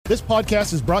This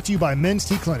podcast is brought to you by Men's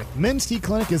T Clinic. Men's T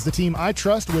Clinic is the team I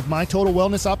trust with my total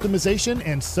wellness optimization,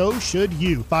 and so should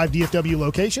you. 5 DFW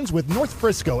locations with North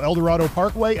Frisco, Eldorado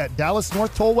Parkway at Dallas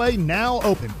North Tollway now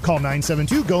open. Call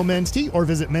 972-GO-MEN'S-T or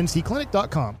visit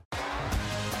mensteclinic.com.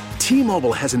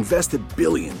 T-Mobile has invested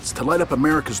billions to light up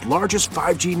America's largest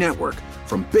 5G network,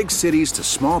 from big cities to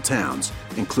small towns,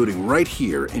 including right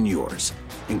here in yours.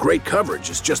 And great coverage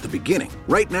is just the beginning.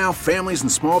 Right now, families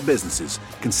and small businesses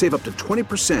can save up to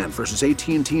 20% versus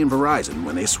AT&T and Verizon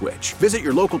when they switch. Visit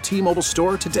your local T-Mobile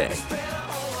store today.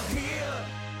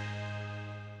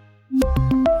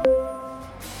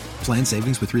 Plan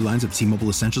savings with 3 lines of T-Mobile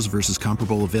Essentials versus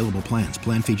comparable available plans.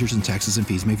 Plan features and taxes and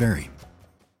fees may vary.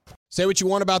 Say what you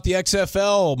want about the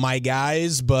XFL, my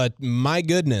guys, but my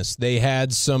goodness, they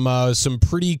had some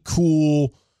pretty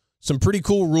cool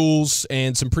rules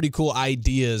and some pretty cool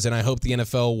ideas, and I hope the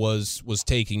NFL was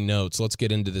taking notes. Let's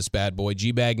get into this bad boy.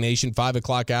 G-Bag Nation, 5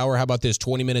 o'clock hour. How about this?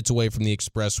 20 minutes away from the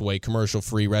Expressway,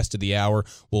 commercial-free rest of the hour.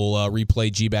 We'll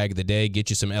replay G-Bag of the day,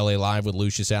 get you some LA Live with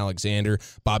Lucius Alexander.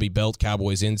 Bobby Belt,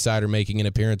 Cowboys Insider, making an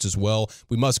appearance as well.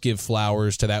 We must give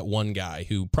flowers to that one guy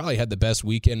who probably had the best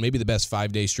weekend, maybe the best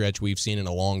 5-day stretch we've seen in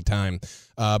a long time.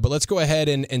 But let's go ahead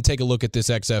and take a look at this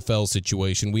XFL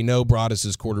situation. We know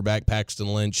Broadus' quarterback, Paxton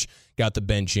Lynch, got the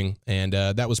benching, and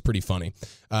that was pretty funny.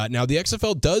 Now, the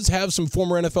XFL does have some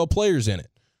former NFL players in it.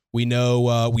 We know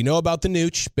about the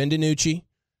Nooch, Ben DiNucci,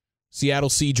 Seattle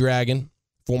Sea Dragon,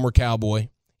 former Cowboy.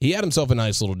 He had himself a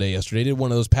nice little day yesterday. He did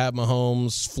one of those Pat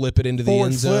Mahomes, flip it into the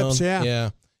end zone. Flips,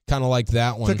 yeah. Kind of like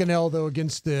that one. Took an L, though,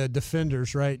 against the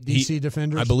Defenders, right? DC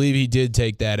Defenders. I believe he did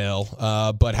take that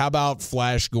L. But how about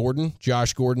Flash Gordon?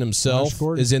 Josh Gordon himself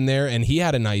is in there, and he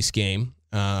had a nice game,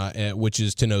 which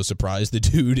is to no surprise. The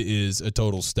dude is a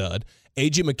total stud.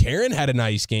 A.J. McCarron had a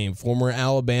nice game, former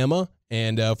Alabama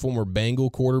and former Bengal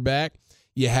quarterback.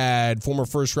 You had former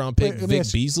first-round pick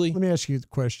Vic Beasley. Let me ask you the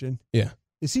question. Yeah.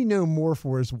 Is he known more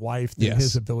for his wife than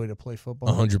his ability to play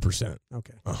football? 100%.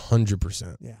 Okay.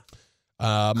 100%. Yeah.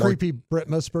 Creepy Brent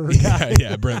Musburger guy.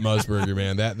 Yeah, Brent Musburger,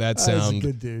 man. That sound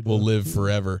good dude, will live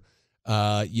forever.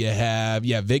 You have,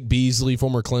 Vic Beasley,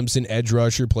 former Clemson edge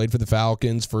rusher, played for the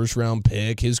Falcons, first-round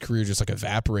pick. His career just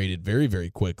evaporated very,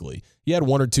 very quickly. He had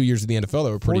 1 or 2 years of the NFL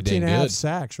that were pretty dang good. 14.5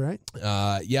 sacks, right?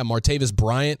 Martavis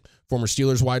Bryant, former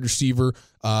Steelers wide receiver,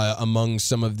 among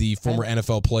some of the former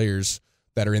NFL players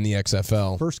that are in the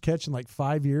XFL. First catch in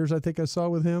 5 years, I think I saw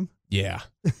with him. Yeah.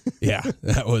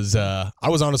 That was, I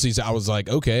was like,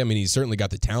 okay, I mean, he's certainly got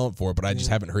the talent for it, but I just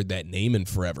haven't heard that name in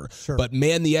forever. Sure. But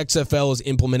man, the XFL is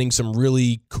implementing some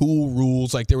really cool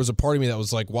rules. There was a part of me that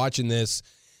was watching this,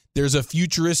 there's a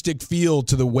futuristic feel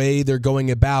to the way they're going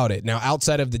about it. Now,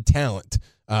 outside of the talent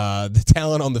on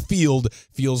the field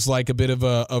feels like a bit of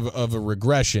a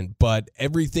regression, but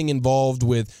everything involved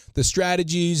with the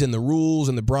strategies and the rules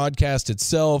and the broadcast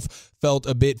itself felt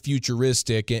a bit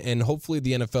futuristic, and hopefully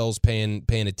the NFL's paying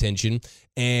attention.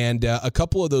 And a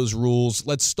couple of those rules,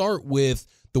 let's start with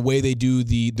the way they do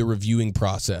the reviewing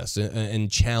process and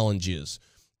challenges.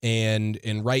 And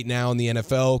right now in the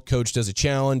NFL, coach does a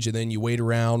challenge, and then you wait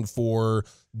around for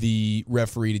the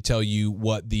referee to tell you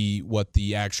what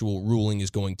the actual ruling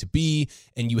is going to be,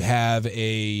 and you have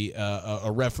a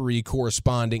referee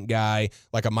correspondent guy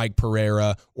like a Mike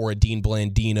Pereira or a Dean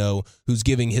Blandino who's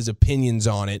giving his opinions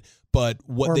on it. But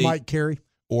Mike Carey.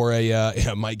 Or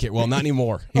Mike Carey. Well, not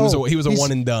anymore. He was a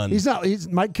one and done.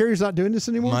 Mike Carey's not doing this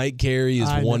anymore. Mike Carey is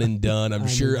one and done. I'm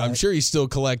sure he's still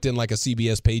collecting a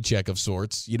CBS paycheck of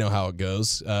sorts. You know how it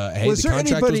goes. The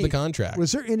contract was the contract.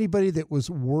 Was there anybody that was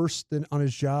worse than on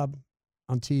his job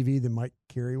on TV than Mike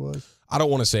Carey was? I don't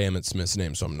want to say Emmitt Smith's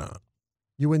name, so I'm not.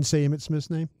 You wouldn't say Emmitt Smith's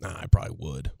name? Nah, I probably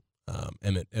would.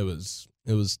 Emmitt, it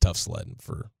was tough sledding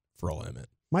for all Emmitt.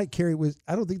 Mike Carey was.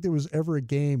 I don't think there was ever a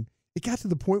game. It got to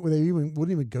the point where they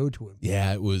wouldn't even go to him.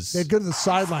 Yeah, it was. They'd go to the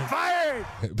sideline. Fired!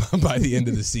 By the end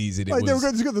of the season, they were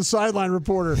going to go to the sideline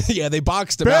reporter. Yeah, they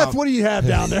boxed him out. Beth, what do you have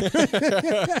down there?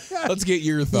 Let's get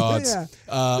your thoughts.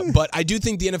 Yeah. But I do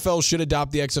think the NFL should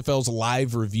adopt the XFL's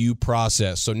live review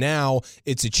process. So now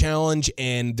it's a challenge,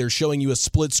 and they're showing you a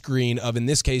split screen of, in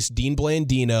this case, Dean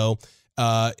Blandino.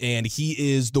 And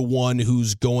he is the one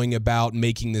who's going about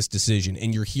making this decision.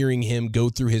 And you're hearing him go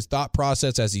through his thought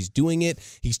process as he's doing it.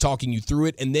 He's talking you through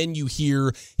it. And then you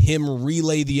hear him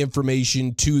relay the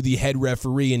information to the head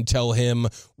referee and tell him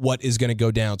what is going to go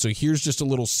down. So here's just a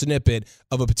little snippet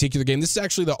of a particular game. This is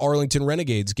actually the Arlington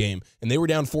Renegades game. And they were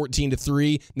down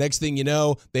 14-3. Next thing you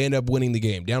know, they end up winning the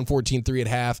game. Down 14-3 at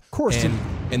half. Of course.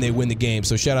 And they win the game.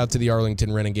 So shout out to the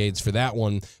Arlington Renegades for that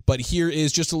one. But here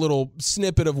is just a little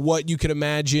snippet of what you could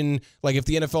imagine, like if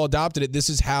the NFL adopted it, this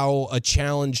is how a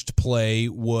challenged play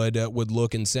would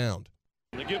look and sound.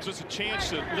 It gives us a chance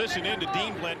to listen in to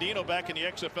Dean Blandino back in the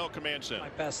XFL Command Center. My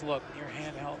best look near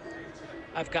handheld.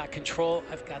 I've got control.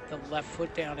 I've got the left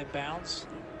foot down in bounds.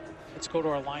 Let's go to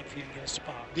our line feed and get a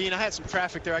spot. Dean, I had some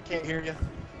traffic there. I can't hear you.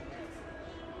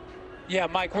 Yeah,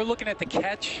 Mike, we're looking at the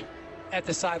catch at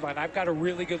the sideline. I've got a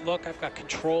really good look. I've got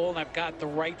control, and I've got the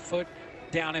right foot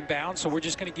down in bounds. So we're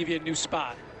just going to give you a new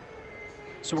spot.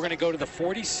 So we're going to go to the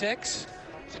 46.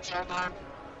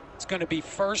 It's going to be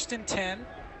 1st and 10.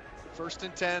 1st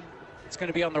and 10. It's going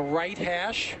to be on the right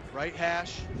hash. Right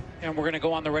hash. And we're going to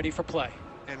go on the ready for play.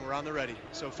 And we're on the ready.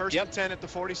 So 1st and 10 at the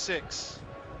 46.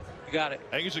 You got it.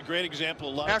 I think it's a great example.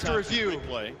 A lot After of times review,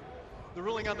 play. The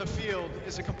ruling on the field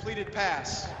is a completed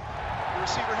pass. The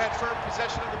receiver had firm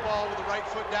possession of the ball with the right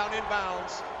foot down in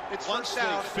bounds. It's Once first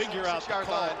down. they figure out the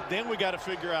call, then we got to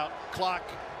figure out clock,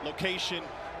 location,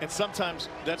 and sometimes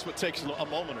that's what takes a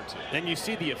moment or two. Then you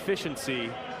see the efficiency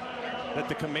that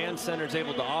the command center is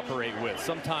able to operate with.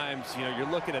 Sometimes, you're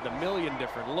looking at a million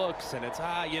different looks, and it's,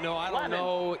 I don't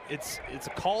know. It's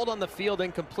called on the field,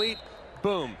 incomplete.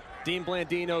 Boom. Dean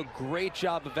Blandino, great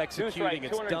job of executing.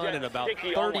 It's done in about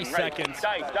 30 seconds.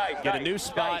 Get a new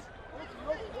spot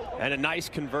and a nice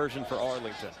conversion for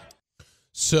Arlington.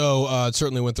 So it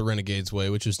certainly went the Renegades' way,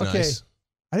 which is nice.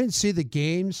 I didn't see the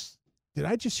games. Did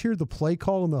I just hear the play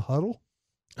call in the huddle?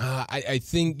 I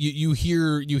think you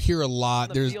hear a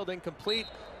lot. There's field incomplete.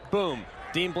 Boom.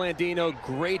 Dean Blandino,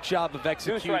 great job of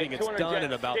executing. It's done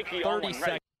in about 30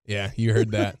 seconds. Yeah, you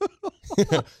heard that.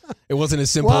 It wasn't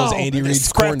as simple as Andy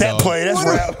Reid's corn that dog. play. That's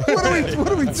What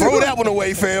are we Throw that one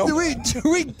away, Phil. Do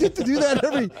we get to do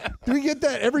that do we get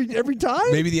that every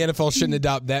time? Maybe the NFL shouldn't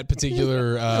adopt that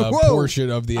particular portion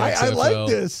of the XFL. I like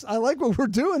this. I like what we're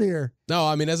doing here. No,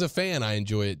 I mean, as a fan, I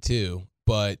enjoy it too.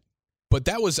 But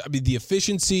that was, the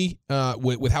efficiency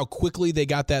with how quickly they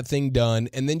got that thing done,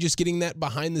 and then just getting that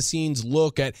behind-the-scenes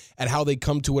look at how they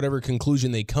come to whatever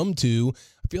conclusion they come to.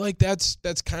 I feel like that's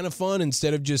kind of fun.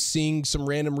 Instead of just seeing some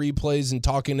random replays and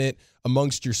talking it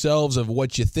amongst yourselves of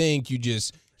what you think, you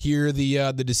just hear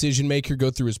the decision maker go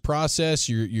through his process.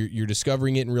 You're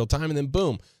discovering it in real time, and then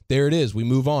boom, there it is. We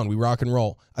move on. We rock and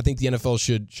roll. I think the NFL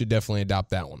should definitely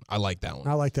adopt that one. I like that one.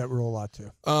 I like that rule a lot too.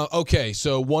 Okay,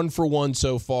 so 1 for 1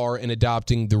 so far in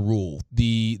adopting the rule.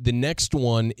 The next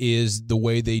one is the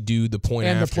way they do the point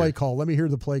and after. The play call. Let me hear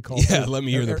the play call. Yeah, let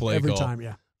me hear the play every call. time.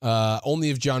 Yeah.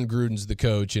 Only if John Gruden's the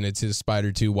coach and it's his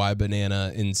Spider 2 Why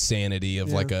Banana insanity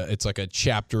of it's like a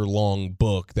chapter long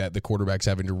book that the quarterback's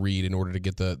having to read in order to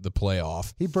get the play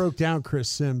off. He broke down Chris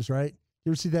Sims, right?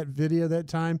 You ever see that video that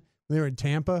time when they were in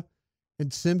Tampa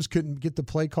and Sims couldn't get the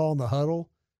play call in the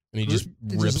huddle? And he just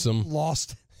rips him.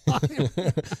 Lost.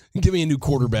 Give me a new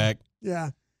quarterback. Yeah.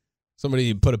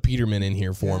 Somebody put a Peterman in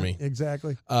here for me.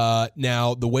 Exactly.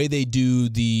 Now, the way they do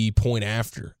the point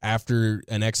after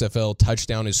an XFL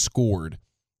touchdown is scored,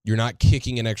 you're not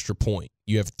kicking an extra point.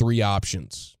 You have 3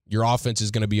 options. Your offense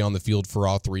is going to be on the field for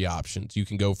all 3 options. You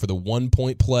can go for the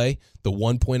 1-point play, the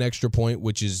 1-point extra point,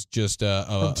 which is just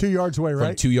from 2 yards away, right?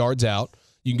 From 2 yards out.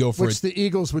 You can go for which the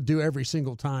Eagles would do every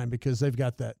single time because they've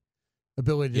got that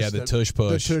ability. The tush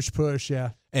push. The tush push,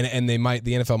 yeah. And the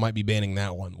NFL might be banning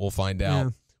that one. We'll find out. Yeah.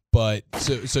 But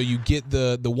so you get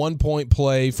the 1-point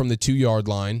play from the 2-yard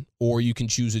line, or you can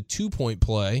choose a 2-point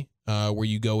play where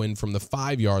you go in from the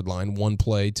 5-yard line, 1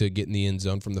 play to get in the end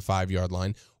zone from the 5-yard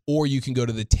line, or you can go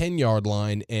to the 10-yard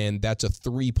line and that's a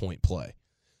 3-point play.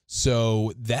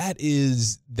 So that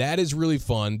is really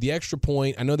fun. The extra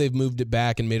point, I know they've moved it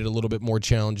back and made it a little bit more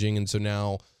challenging, and so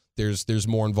now there's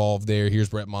more involved there. Here's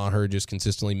Brett Maher just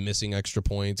consistently missing extra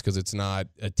points because it's not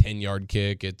a 10-yard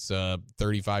kick. It's a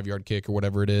 35-yard kick or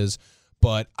whatever it is.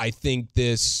 But I think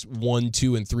this 1,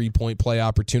 2, and 3-point play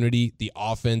opportunity, the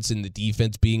offense and the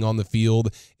defense being on the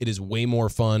field, it is way more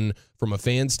fun from a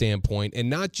fan standpoint, and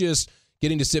not just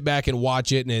getting to sit back and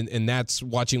watch it, and that's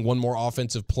watching one more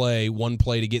offensive play, 1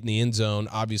 play to get in the end zone,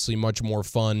 obviously much more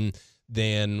fun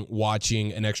than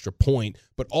watching an extra point,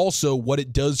 but also what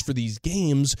it does for these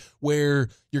games where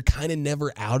you're kind of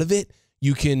never out of it.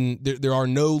 You can there are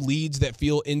no leads that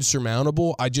feel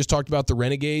insurmountable. I just talked about the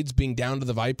Renegades being down to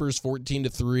the Vipers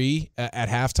 14-3 at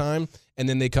halftime, and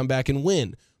then they come back and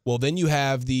win. Well, then you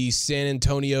have the San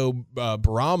Antonio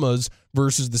Brahmas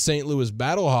versus the St. Louis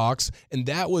Battlehawks, and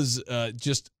that was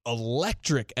just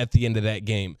electric at the end of that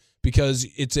game because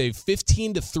it's a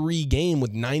 15-3 game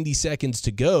with 90 seconds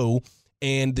to go,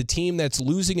 And the team that's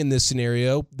losing in this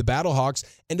scenario, the Battlehawks,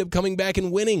 end up coming back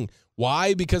and winning.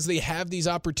 Why? Because they have these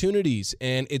opportunities,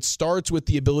 and it starts with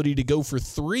the ability to go for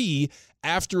 3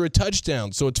 after a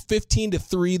touchdown. So it's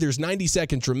 15-3. There's 90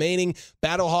 seconds remaining.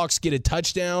 Battlehawks get a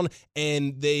touchdown,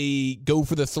 and they go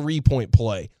for the 3-point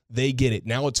play. They get it.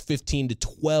 Now it's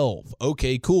 15-12.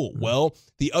 Okay, cool. Well,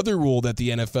 the other rule that the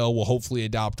NFL will hopefully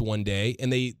adopt one day,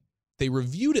 and they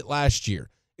reviewed it last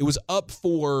year. It was up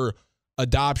for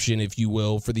adoption, if you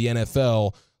will, for the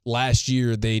NFL. Last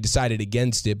year, they decided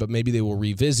against it, but maybe they will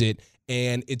revisit.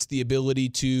 And it's the ability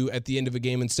to, at the end of a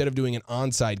game, instead of doing an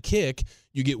onside kick,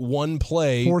 you get one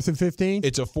play. 4th and 15?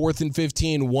 It's a 4th and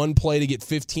 15, one play to get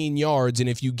 15 yards. And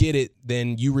if you get it,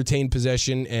 then you retain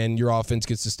possession and your offense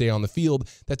gets to stay on the field.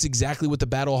 That's exactly what the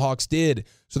Battlehawks did.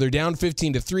 So they're down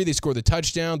 15-3. They score the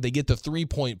touchdown. They get the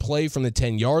 3-point play from the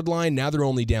 10-yard line. Now they're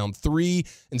only down 3.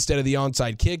 Instead of the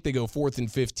onside kick, they go 4th and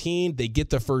 15. They get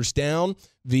the first down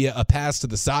via a pass to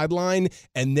the sideline,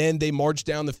 and then they march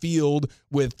down the field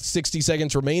with 60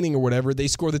 seconds remaining or whatever. They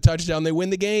score the touchdown. They win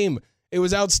the game. It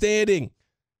was outstanding.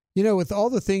 You know, with all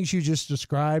the things you just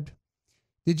described,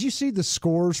 did you see the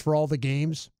scores for all the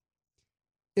games?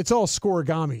 It's all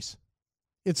scoregamis.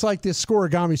 It's like this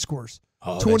scoregami scores.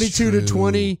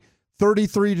 22-20,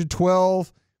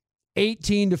 33-12,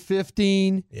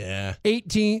 18-15, yeah,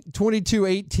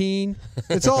 22-18.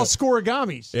 It's all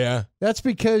scoregamis. Yeah. That's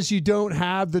because you don't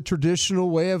have the traditional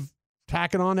way of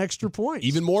tacking on extra points.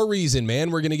 Even more reason,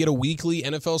 man. We're going to get a weekly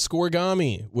NFL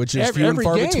scoregami, which is few and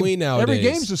far between nowadays. Every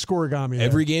game's a scoregami.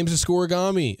 Every game's a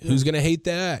scoregami. Yeah. Who's going to hate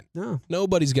that? No.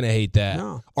 Nobody's going to hate that.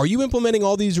 No. Are you implementing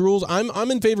all these rules?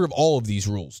 I'm in favor of all of these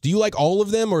rules. Do you like all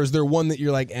of them, or is there one that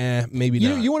you're like, maybe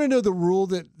not? You want to know the rule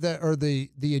that or the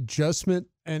adjustment?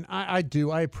 And I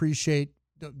do. I appreciate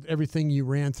everything you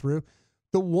ran through.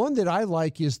 The one that I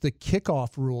like is the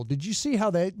kickoff rule. Did you see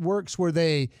how that works where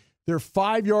they're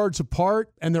 5 yards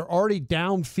apart and they're already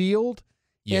downfield?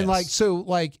 Yes.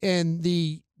 And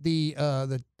the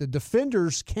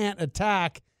defenders can't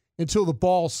attack until the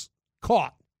ball's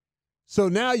caught. So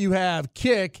now you have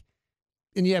kick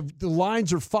and you have the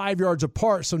lines are 5 yards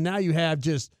apart. So now you have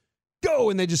just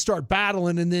go and they just start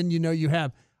battling. And then, you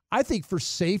have, I think for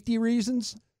safety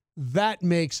reasons, that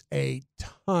makes a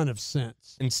ton of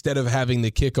sense. Instead of having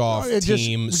the kickoff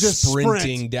team just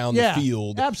sprinting down the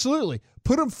field. Absolutely.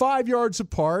 Put them 5 yards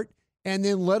apart and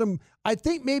then let them. I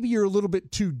think maybe you're a little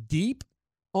bit too deep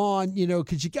on,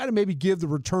 because you got to maybe give the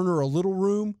returner a little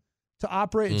room to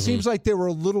operate. It seems like they were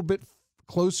a little bit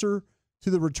closer to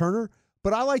the returner,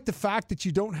 but I like the fact that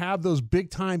you don't have those big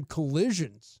time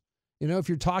collisions. If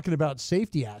you're talking about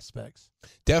safety aspects.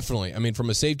 Definitely. I mean, from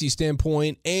a safety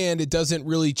standpoint, and it doesn't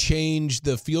really change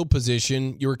the field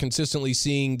position. You're consistently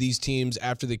seeing these teams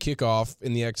after the kickoff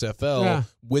in the XFL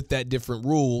with that different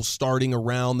rule starting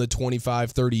around the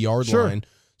 25, 30-yard line.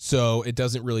 So it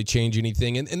doesn't really change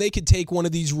anything. And they could take one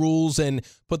of these rules and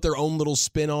put their own little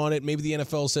spin on it. Maybe the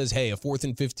NFL says, hey, a 4th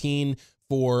and 15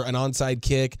 for an onside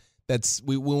kick.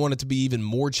 We want it to be even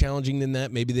more challenging than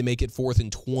that. Maybe they make it 4th and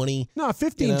 20. No,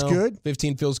 15's good.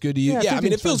 15 feels good to you. Yeah, I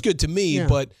mean, it feels good to me,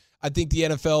 but I think the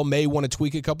NFL may want to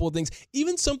tweak a couple of things.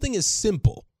 Even something as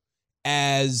simple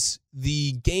as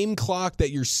the game clock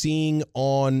that you're seeing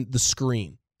on the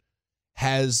screen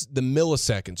has the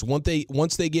milliseconds.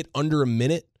 Once they get under a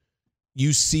minute,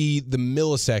 you see the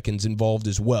milliseconds involved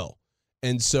as well.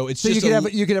 And so it's just you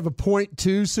could have a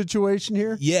 0.2 situation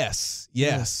here. Yes.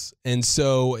 Yeah. And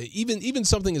so even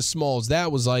something as small as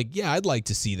that was like, yeah, I'd like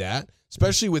to see that,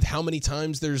 especially with how many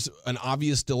times there's an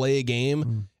obvious delay a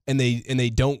game and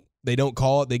they don't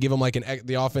call it. They give them like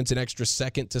the offense an extra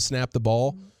second to snap the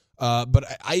ball. But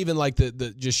I even like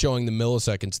the just showing the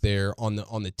milliseconds there on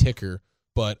the ticker.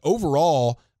 But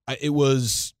overall, I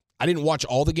didn't watch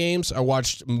all the games. I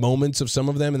watched moments of some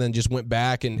of them and then just went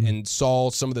back and saw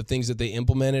some of the things that they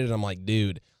implemented. And I'm like,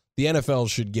 dude, the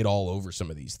NFL should get all over some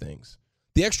of these things.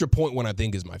 The extra point one, I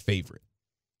think, is my favorite.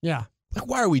 Yeah. Like,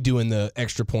 why are we doing the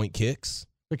extra point kicks?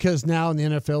 Because now in the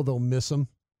NFL, they'll miss them.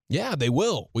 Yeah, they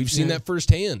will. We've seen that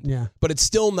firsthand. Yeah. But it's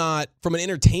still not, from an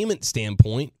entertainment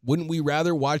standpoint, wouldn't we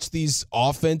rather watch these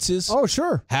offenses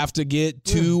have to get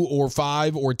 2 or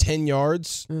 5 or 10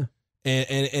 yards? Yeah.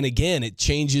 And again, it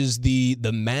changes the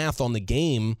math on the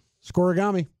game.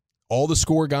 Scoregami. All the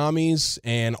scoregamis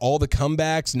and all the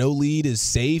comebacks, no lead is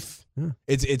safe. Yeah.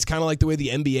 It's kind of like the way the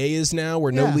NBA is now,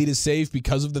 where no lead is safe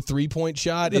because of the 3-point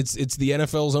shot. It's the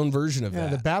NFL's own version of that.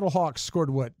 The Battlehawks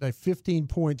scored 15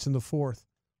 points in the fourth,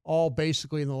 all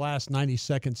basically in the last 90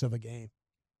 seconds of a game.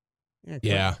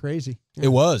 Yeah, crazy. Yeah. It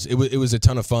was a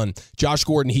ton of fun. Josh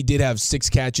Gordon, he did have 6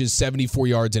 catches, 74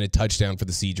 yards, and a touchdown for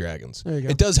the Sea Dragons. There you go.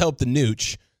 It does help the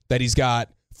Nooch that he's got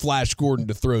Flash Gordon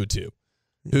to throw to,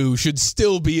 who should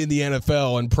still be in the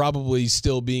NFL and probably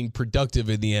still being productive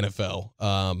in the NFL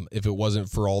if it wasn't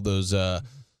for all those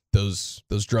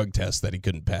drug tests that he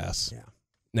couldn't pass. Yeah.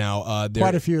 Now,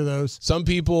 quite a few of those. Some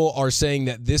people are saying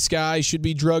that this guy should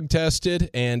be drug tested,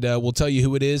 and we'll tell you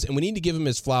who it is. And we need to give him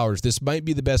his flowers. This might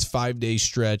be the best 5-day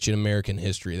stretch in American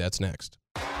history. That's next.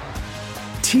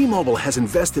 T-Mobile has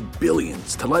invested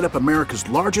billions to light up America's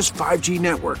largest 5G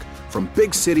network, from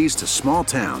big cities to small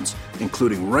towns,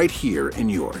 including right here in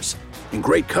yours. And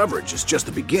great coverage is just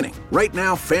the beginning. Right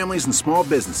now, families and small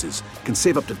businesses can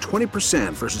save up to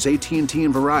 20% versus AT&T and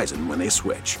Verizon when they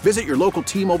switch. Visit your local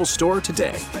T-Mobile store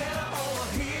today.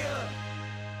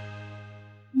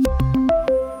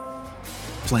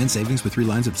 Plan savings with 3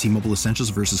 lines of T-Mobile Essentials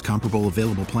versus comparable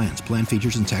available plans. Plan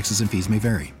features and taxes and fees may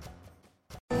vary.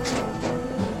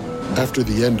 After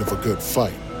the end of a good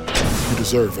fight, you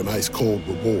deserve an ice-cold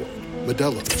reward.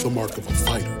 Modelo is the mark of a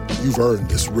fighter. You've earned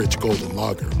this rich golden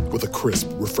lager with a crisp,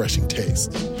 refreshing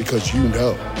taste. Because you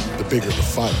know, the bigger the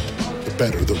fight, the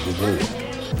better the reward.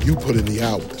 You put in the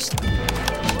hours,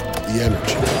 the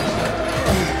energy,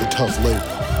 the tough labor.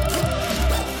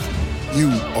 You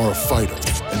are a fighter,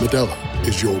 and Modelo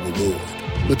is your reward.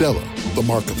 Modelo, the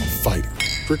mark of a fighter.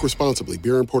 Drink responsibly.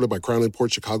 Beer imported by Crown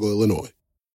Imports, Chicago, Illinois.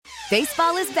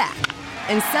 Baseball is back,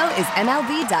 and so is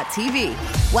MLB.tv.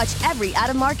 Watch every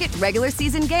out-of-market regular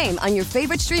season game on your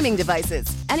favorite streaming devices,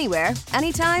 anywhere,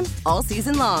 anytime, all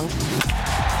season long.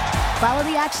 Follow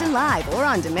the action live or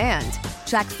on demand.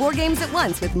 Track 4 games at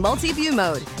once with multi-view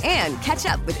mode and catch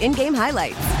up with in-game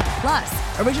highlights.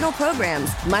 Plus, original programs,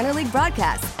 minor league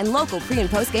broadcasts, and local pre- and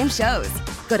post-game shows.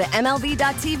 Go to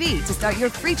MLB.tv to start your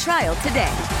free trial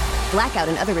today. Blackout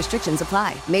and other restrictions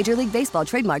apply. Major League Baseball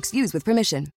trademarks used with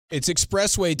permission. It's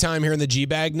Expressway time here in the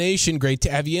G-Bag Nation. Great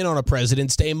to have you in on a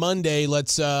President's Day Monday.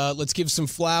 Let's give some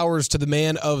flowers to the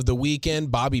man of the weekend,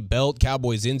 Bobby Belt,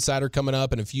 Cowboys Insider, coming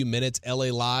up in a few minutes.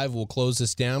 LA Live will close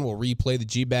this down. We'll replay the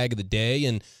G-Bag of the day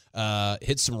and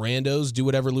hit some randos, do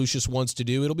whatever Lucius wants to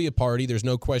do. It'll be a party. There's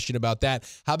no question about that.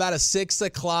 How about a 6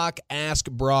 o'clock Ask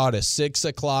Broadus? 6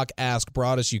 o'clock Ask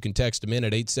Broadus. You can text him in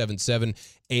at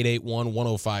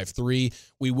 877-881-1053.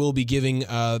 We will be giving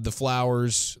the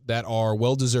flowers that are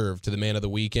well-deserved to the man of the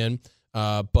weekend.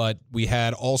 But we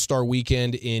had All-Star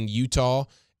Weekend in Utah,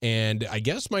 and I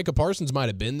guess Micah Parsons might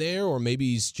have been there, or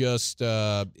maybe he's just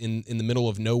in the middle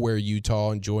of nowhere,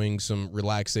 Utah, enjoying some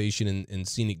relaxation and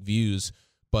scenic views.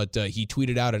 But he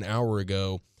tweeted out an hour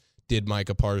ago, did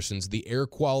Micah Parsons, the air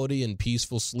quality and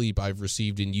peaceful sleep I've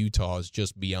received in Utah is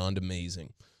just beyond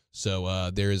amazing.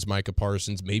 So there is Micah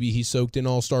Parsons. Maybe he soaked in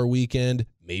All-Star Weekend.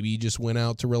 Maybe he just went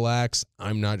out to relax.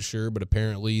 I'm not sure, but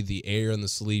apparently the air and the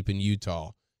sleep in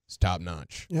Utah is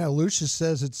top-notch. Yeah, Lucius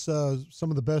says it's some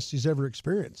of the best he's ever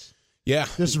experienced. Yeah.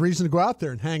 There's a reason to go out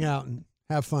there and hang out and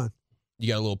have fun. You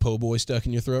got a little po' boy stuck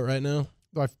in your throat right now?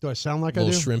 Do I sound like I do? A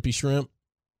little shrimpy shrimp?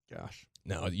 Gosh.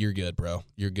 No, you're good, bro.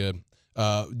 You're good.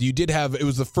 You did have, it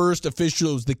was the first official,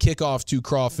 it was the kickoff to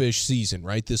crawfish season,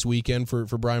 right, this weekend for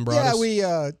Brian Broaddus?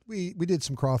 Yeah, we did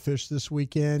some crawfish this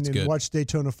weekend. That's and good. Watched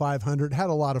Daytona 500. Had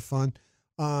a lot of fun.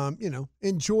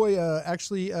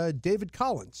 Enjoy, David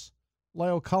Collins,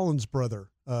 Lyle Collins' brother,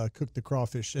 cooked the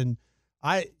crawfish. And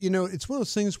it's one of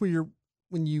those things where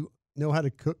when you know how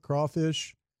to cook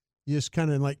crawfish, you just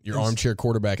kind of like. You're armchair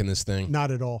quarterback in this thing.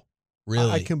 Not at all. Really?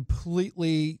 I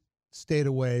completely stayed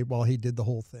away while he did the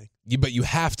whole thing. But you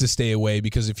have to stay away,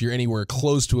 because if you're anywhere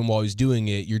close to him while he's doing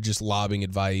it, you're just lobbing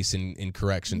advice and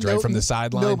corrections, right? From the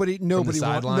sideline?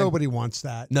 Nobody wants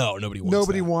that. No,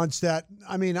 nobody wants that.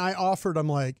 I mean, I offered, I'm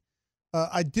like,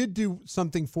 I did do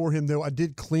something for him, though. I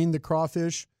did clean the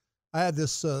crawfish. I had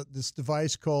this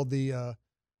device called the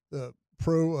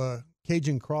Pro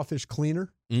Cajun Crawfish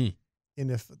Cleaner. Mm.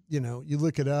 And if, you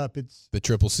look it up, it's the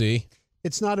Triple C.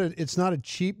 It's not a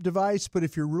cheap device, but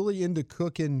if you're really into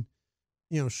cooking,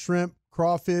 shrimp,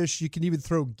 crawfish, you can even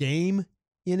throw game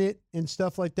in it and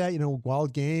stuff like that,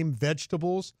 wild game,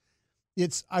 vegetables.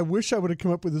 I wish I would have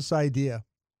come up with this idea.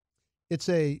 It's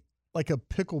like a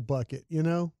pickle bucket,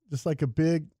 just like a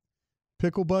big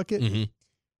pickle bucket. Mm-hmm.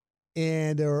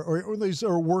 And or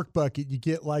a work bucket. You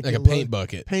get like a paint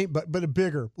bucket. But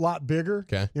a lot bigger.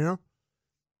 Okay.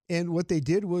 And what they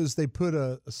did was they put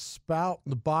a spout in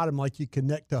the bottom, like you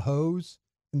connect a hose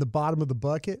in the bottom of the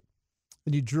bucket,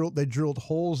 and they drilled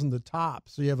holes in the top.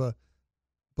 So you have a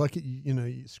bucket,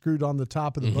 you screwed on the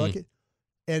top of the bucket,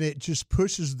 and it just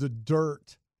pushes the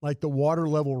dirt, like the water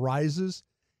level rises,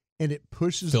 and it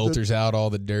filters out all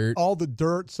the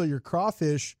dirt. So your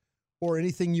crawfish or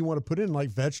anything you want to put in, like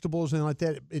vegetables and like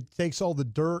that, it takes all the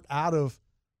dirt out of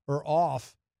or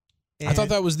off. I thought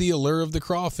that was the allure of the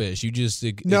crawfish. You just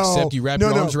you wrap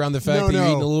your arms around the fact that you're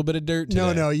eating a little bit of dirt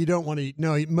today. No, you don't want to eat.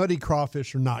 No, muddy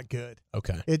crawfish are not good.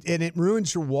 Okay. It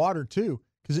ruins your water, too,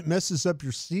 because it messes up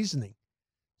your seasoning.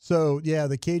 So, yeah,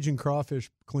 the Cajun crawfish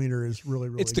cleaner is really,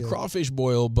 really It's the good. crawfish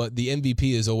boil, but the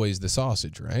MVP is always the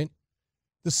sausage, right?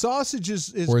 The sausage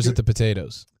is or is it the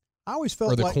potatoes? I always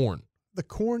felt or the like corn? The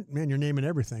corn, man, you're naming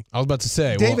everything. I was about to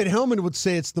say. David Hellman would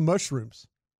say it's the mushrooms.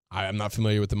 I'm not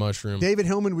familiar with the mushroom. David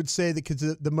Hellman would say that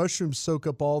because the mushrooms soak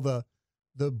up all the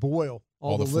boil,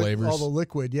 all the flavors, all the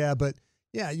liquid. Yeah, but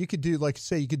yeah, you could do like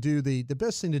say you could do the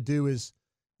best thing to do is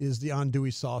the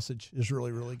andouille sausage is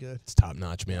really, really good. It's top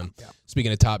notch, man. Yeah.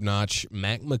 Speaking of top notch,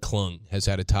 Mac McClung has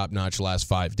had a top notch last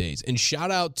 5 days. And shout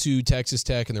out to Texas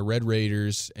Tech and the Red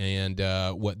Raiders and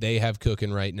what they have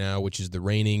cooking right now, which is the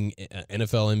reigning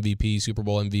NFL MVP, Super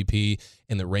Bowl MVP,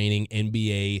 and the reigning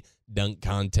NBA dunk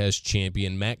contest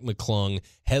champion. Mac McClung,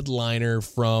 headliner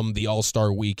from the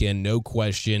All-Star weekend, no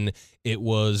question. It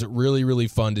was really, really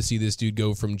fun to see this dude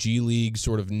go from G League,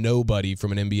 sort of nobody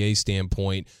from an NBA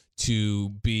standpoint, to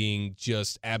being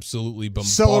just absolutely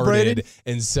bombarded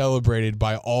and celebrated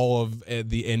by all of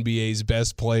the NBA's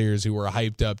best players who were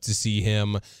hyped up to see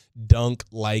him dunk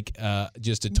like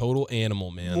just a total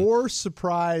animal, man.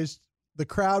 The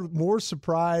crowd more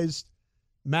surprised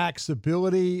Mac's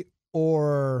ability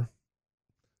or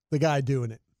the guy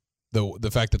doing it?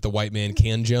 The fact that the white man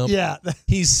can jump. Yeah.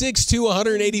 He's 6'2",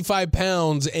 185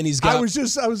 pounds, and he's got... I was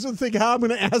just thinking how I'm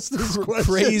going to ask this question.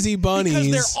 Crazy bunnies.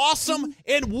 Because they're awesome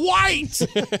and white.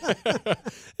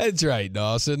 That's right,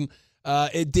 Dawson.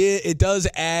 It does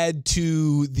add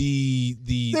to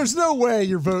the... There's no way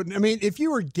you're voting. I mean, if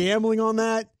you were gambling on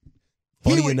that...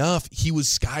 Funny enough, he was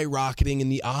skyrocketing in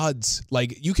the odds.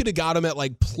 Like, you could have got him at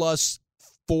like plus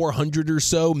 400 or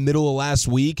so middle of last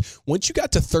week. Once you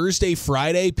got to Thursday,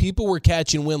 Friday, people were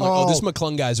catching wind like, this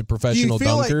McClung guy's a professional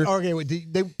dunker.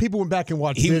 People went back and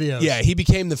watched videos. Yeah, he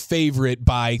became the favorite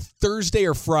by Thursday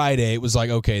or Friday. It was like,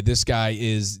 okay, this guy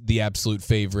is the absolute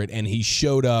favorite, and he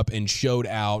showed up and showed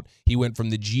out. He went from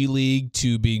the G League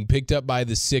to being picked up by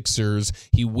the Sixers.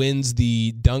 He wins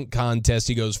the dunk contest.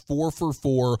 He goes 4 for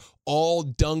 4, all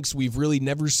dunks we've really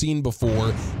never seen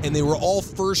before, and they were all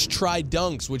first-try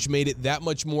dunks, which made it that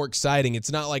much more exciting.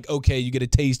 It's not like, okay, you get a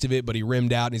taste of it, but he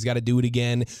rimmed out and he's got to do it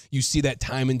again. You see that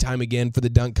time and time again for the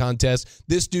dunk contest.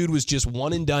 This dude was just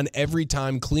one and done every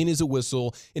time, clean as a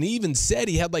whistle, and he even said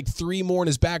he had like 3 more in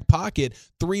his back pocket,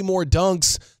 3 more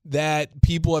dunks that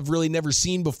people have really never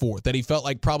seen before, that he felt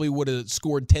like probably would have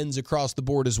scored 10s across the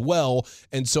board as well.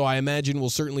 And so I imagine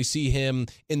we'll certainly see him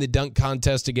in the dunk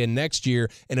contest again next year.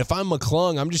 And if I'm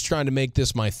McClung, I'm just trying to make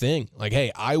this my thing. Like,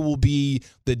 hey, I will be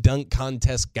the dunk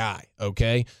contest guy,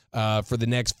 okay, for the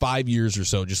next 5 years or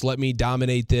so. Just let me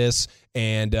dominate this,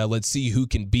 and let's see who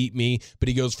can beat me. But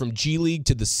he goes from G League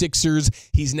to the Sixers.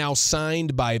 He's now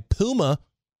signed by Puma,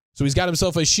 so he's got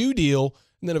himself a shoe deal.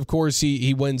 And then, of course,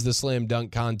 he wins the slam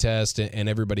dunk contest, and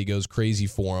everybody goes crazy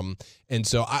for him. And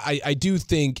so I do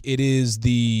think it is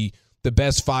the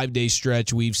best 5-day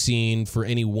stretch we've seen for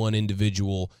any one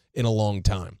individual in a long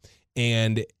time.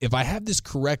 And if I have this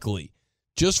correctly,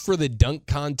 just for the dunk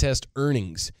contest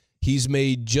earnings, he's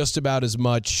made just about as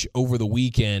much over the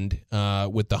weekend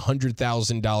with the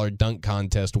 $100,000 dunk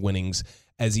contest winnings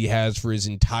as he has for his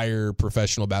entire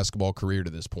professional basketball career to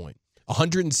this point.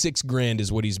 $106,000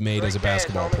 is what he's made as a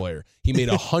basketball player. He made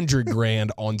 $100,000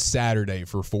 on Saturday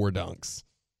for 4 dunks.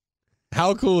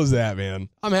 How cool is that, man?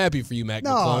 I'm happy for you, Mac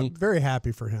McClung. I'm very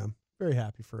happy for him. Very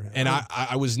happy for him. And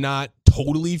I was not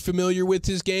totally familiar with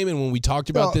his game. And when we talked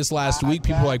about this last week,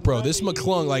 people were like, bro, this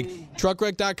McClung, like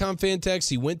truckwreck.com fan text,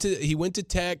 he went to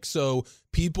Tech. So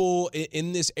people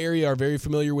in this area are very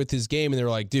familiar with his game. And they were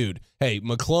like, dude, hey,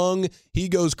 McClung, he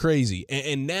goes crazy.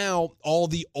 And now all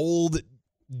the old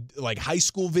like high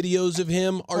school videos of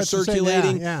him are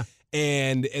circulating. Yeah.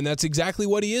 And that's exactly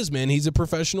what he is, man. He's a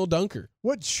professional dunker.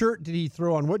 What shirt did he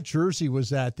throw on? What jersey was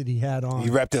that he had on? He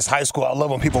repped his high school. I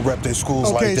love when people rep their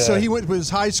schools like that. Okay, so he went with his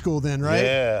high school then, right?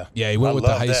 Yeah. Yeah, he went with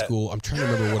the high school. I'm trying to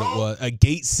remember what it was.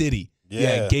 Gate City.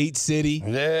 Yeah, Gate City.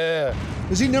 Yeah.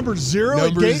 Is he number 0?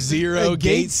 Number 0,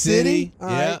 Gate City.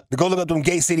 Yeah. To go look up them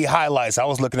Gate City highlights. I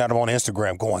was looking at him on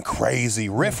Instagram going crazy.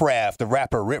 Riff Raff, the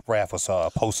rapper Riff Raff was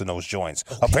posting those joints.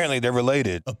 Okay. Apparently they're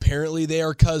related. Apparently they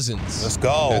are cousins. Let's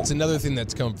go. That's another thing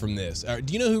that's come from this.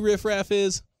 Do you know who Riff Raff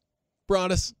is,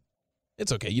 Broadus?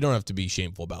 It's okay. You don't have to be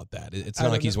shameful about that. It's not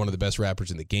like he's one of the best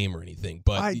rappers in the game or anything.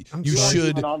 But you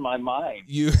should. On my mind.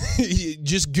 You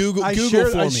just Google for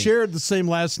me. I shared the same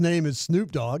last name as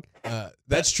Snoop Dogg.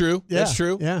 That's true. Yeah, that's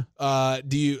true. Yeah.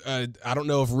 Do you? I don't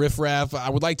know if Riff Raff.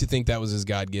 I would like to think that was his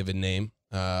God-given name.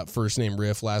 First name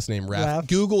Riff, last name Raff. Raff.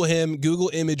 Google him. Google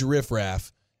image Riff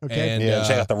Raff. Okay. And,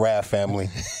 check out the Raff family.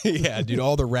 Yeah, dude,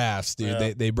 all the Raffs, dude.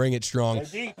 Yeah. They bring it strong.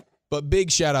 But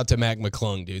big shout out to Mac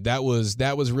McClung, dude. That was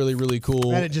really, really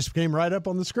cool. And it just came right up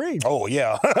on the screen. Oh,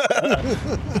 yeah.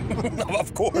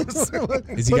 Of course.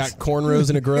 Has he got cornrows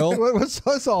and a grill? What's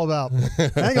this all about?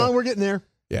 Hang on, we're getting there.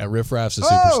 Yeah, Riff Raff's a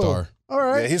superstar. All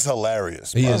right. Yeah, he's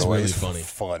hilarious. He by is the way. really He's funny.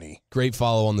 Funny. Great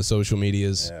follow on the social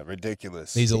medias. Yeah,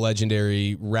 ridiculous. He's a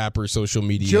legendary rapper, social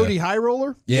media. Jody High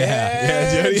Roller?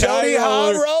 Yeah, Jody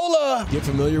High Roller. Get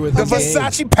familiar with The his game.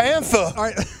 Versace Panther. All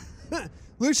right.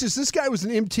 Lucius, this guy was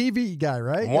an MTV guy,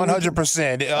 right?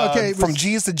 100%. Okay, From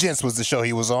G's to Gents was the show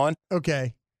he was on.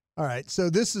 Okay. All right. So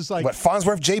this is like. But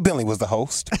Farnsworth J. Bentley was the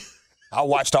host. I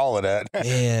watched all of that.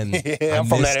 Man, yeah, I'm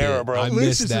from that era, bro.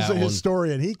 Lucius is a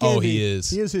historian. He is.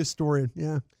 He is a historian.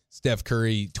 Yeah. Steph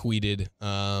Curry tweeted.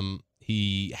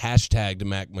 He hashtagged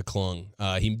Mac McClung.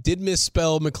 He did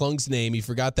misspell McClung's name. He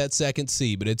forgot that second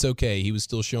C, but it's okay. He was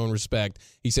still showing respect.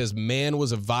 He says, man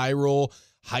was a viral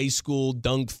high school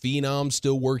dunk phenom,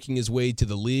 still working his way to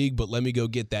the league, but let me go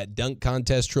get that dunk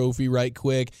contest trophy right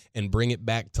quick and bring it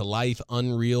back to life.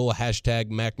 Unreal. Hashtag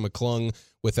Mac McClung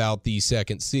without the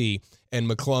second C. And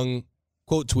McClung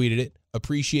quote tweeted it.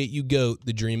 Appreciate you, GOAT.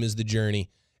 The dream is the journey.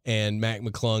 And Mac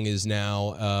McClung is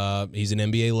now, he's an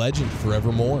NBA legend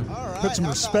forevermore. Put some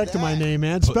respect to my name,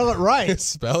 man. Spell it right.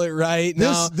 Spell it right.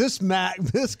 This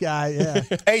guy, yeah.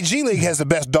 Hey, G League has the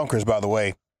best dunkers, by the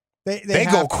way. They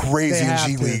go crazy in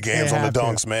G League games on the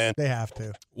dunks, man. They have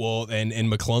to. Well, and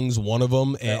McClung's one of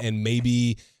them, and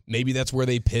maybe that's where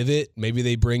they pivot. Maybe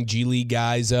they bring G League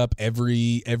guys up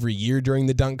every year during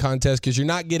the dunk contest because you're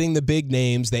not getting the big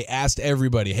names. They asked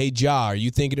everybody, hey, Ja, are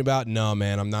you thinking about? No,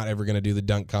 man, I'm not ever going to do the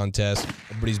dunk contest.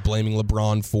 Everybody's blaming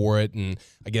LeBron for it, and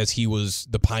I guess he was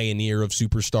the pioneer of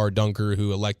superstar dunker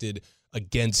who elected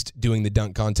against doing the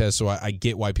dunk contest, so I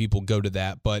get why people go to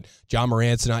that. But Ja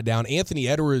Morant's not down. Anthony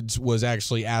Edwards was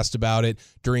actually asked about it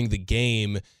during the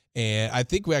game, and I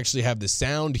think we actually have the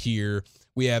sound here.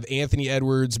 We have Anthony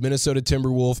Edwards, Minnesota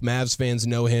Timberwolf. Mavs fans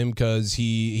know him because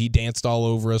he danced all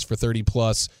over us for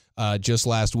 30-plus just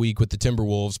last week with the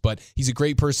Timberwolves. But he's a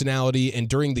great personality, and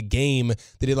during the game,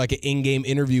 they did like an in-game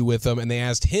interview with him, and they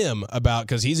asked him about,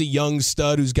 because he's a young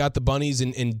stud who's got the bunnies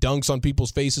and dunks on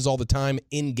people's faces all the time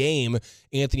in-game.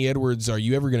 Anthony Edwards, are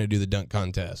you ever going to do the dunk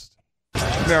contest?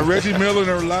 Now, Reggie Miller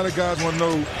and a lot of guys want to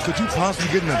know, could you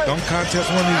possibly get in a dunk contest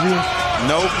one of these years?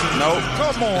 Nope.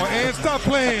 Come on, and stop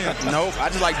playing. Nope. I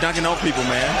just like dunking on people,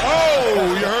 man.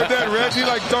 Oh, you heard that, Reggie?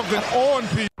 Like dunking on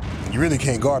people. You really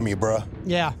can't guard me, bro.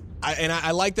 Yeah. I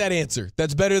like that answer.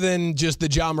 That's better than just the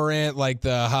Ja Morant, like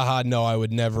the, haha, no, I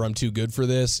would never. I'm too good for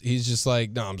this. He's just like,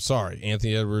 no, I'm sorry.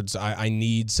 Anthony Edwards, I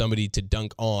need somebody to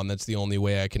dunk on. That's the only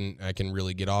way I can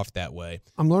really get off that way.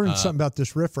 I'm learning something about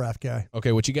this Riff Raff guy.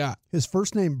 Okay, what you got? His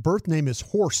birth name is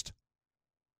Horst.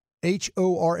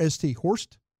 Horst.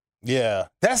 Horst? Yeah,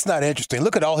 that's not interesting.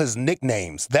 Look at all his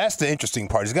nicknames. That's the interesting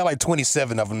part. He's got like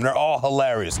 27 of them. They're all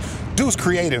hilarious. Dude's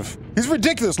creative. He's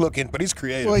ridiculous looking, but he's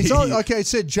creative. Well, he's okay. It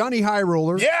said Johnny High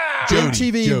Roller. Yeah,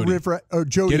 MTV Riff Raff. Oh,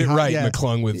 Jody. Get it right, yeah.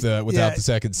 McClung, without the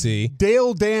second C.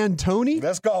 Dale Dan Tony.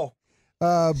 Let's go.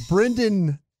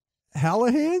 Brendan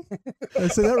Hallahan. Did I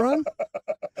say that wrong?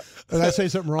 Did I say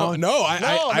something wrong? No,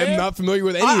 I'm not familiar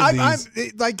with any of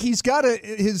these. Like he's got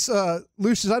his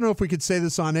Lucius. I don't know if we could say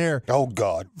this on air. Oh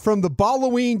God! From the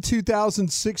Halloween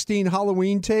 2016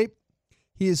 Halloween tape,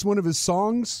 he is one of his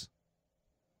songs.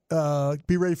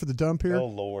 Be ready for the dump here. Oh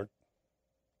Lord!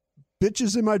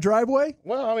 Bitches in my driveway.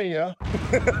 Well, I mean, yeah.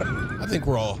 I think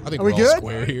we're all good?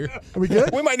 Square here. Are we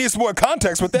good? We might need some more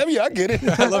context with them. Yeah, I get it.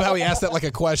 I love how he asked that like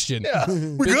a question. Yeah.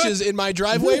 Bitches in my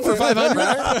driveway for 500.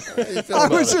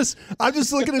 I'm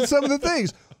just looking at some of the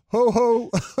things. Ho ho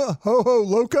ho ho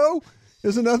loco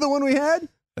is another one we had.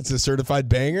 That's a certified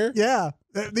banger. Yeah,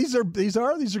 these are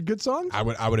good songs. I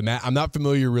would imagine. I'm not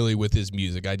familiar really with his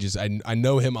music. I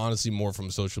know him honestly more from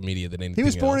social media than anything. He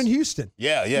was born else. in Houston.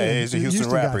 Yeah, he's a Houston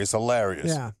rapper. Guy. It's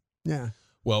hilarious. Yeah.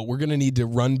 Well, we're going to need to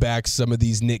run back some of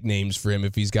these nicknames for him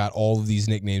if he's got all of these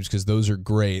nicknames because those are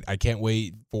great. I can't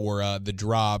wait for the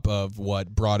drop of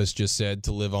what Broadus just said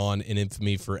to live on in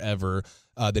infamy forever.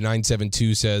 The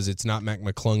 972 says it's not Mac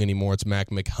McClung anymore. It's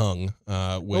Mac McHung,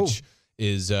 which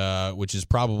is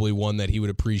probably one that he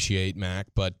would appreciate, Mac.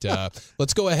 But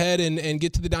let's go ahead and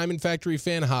get to the Diamond Factory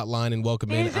fan hotline and welcome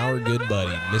in our good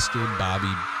buddy, Mr.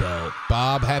 Bobby Belt.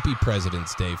 Bob, happy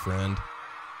President's Day, friend.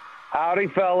 Howdy,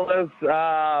 fellas. You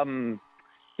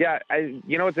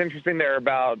know what's interesting there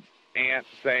about Ant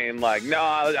saying, like, no,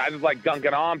 I just like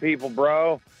dunking on people,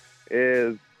 bro,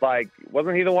 is, like,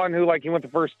 wasn't he the one who, like, he went the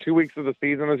first 2 weeks of the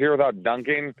season this year without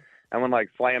dunking? And when like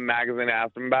Slam Magazine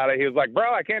asked him about it, he was like,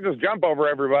 "Bro, I can't just jump over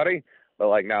everybody." But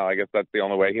like, no, I guess that's the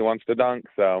only way he wants to dunk.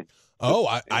 So.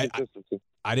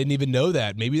 I didn't even know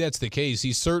that. Maybe that's the case.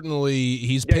 He's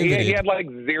pivoted. He had like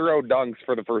 0 dunks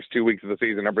for the first 2 weeks of the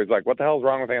season. Everybody's like, "What the hell's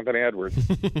wrong with Anthony Edwards?"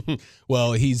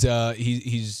 Well, he's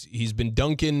been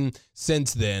dunking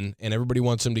since then, and everybody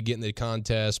wants him to get in the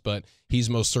contest, but he's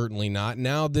most certainly not.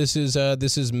 Now this is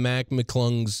Mac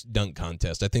McClung's dunk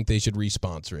contest. I think they should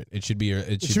re-sponsor it. It should be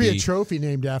a trophy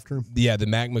named after him. Yeah, the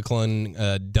Mac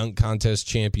McClung Dunk Contest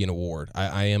Champion Award.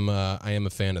 I am a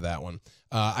fan of that one.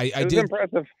 It was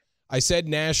impressive. I said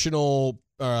National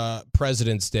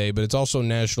President's Day, but it's also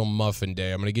National Muffin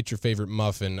Day. I'm going to get your favorite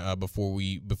muffin before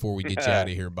we get you out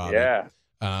of here, Bobby. Yeah.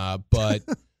 But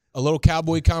a little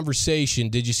Cowboy conversation.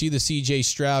 Did you see the C.J.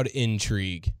 Stroud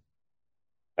intrigue?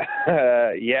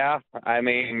 Yeah. I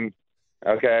mean,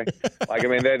 okay. Like, I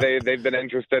mean, they've been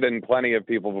interested in plenty of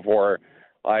people before.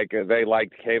 Like, they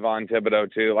liked Kayvon Thibodeau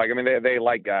too. Like, I mean, they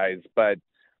like guys, but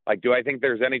like, do I think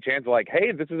there's any chance of like,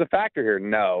 hey, this is a factor here?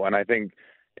 No. And I think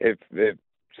if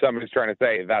somebody's trying to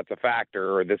say that's a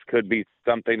factor or this could be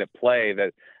something at play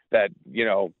that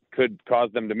could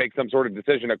cause them to make some sort of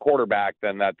decision at quarterback,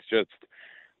 then that's just,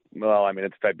 well, I mean,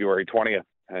 it's February 20th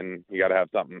and you got to have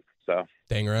something. So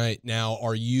dang right. Now,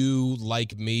 are you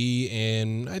like me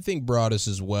and I think Broadus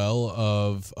as well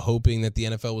of hoping that the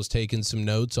NFL was taking some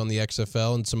notes on the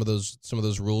XFL and some of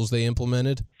those rules they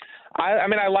implemented?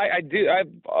 I've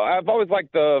always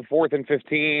liked the 4th and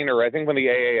 15, or I think when the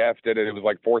AAF did it, it was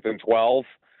like 4th and 12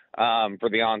 for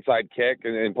the onside kick.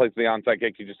 And in place of the onside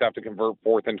kick, you just have to convert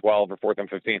 4th and 12 or 4th and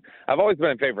 15. I've always been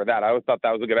in favor of that. I always thought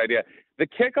that was a good idea. The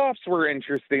kickoffs were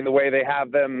interesting, the way they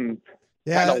have them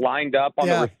kind of lined up on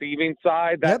the receiving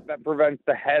side. That prevents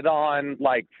the head-on,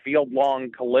 like,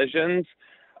 field-long collisions.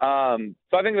 So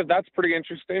I think that's pretty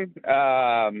interesting. But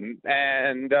I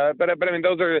mean,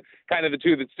 those are kind of the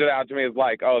two that stood out to me as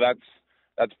like, oh,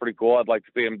 that's pretty cool. I'd like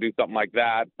to see him do something like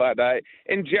that. But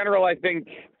in general, I think,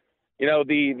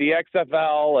 the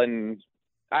XFL and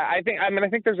I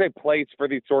think there's a place for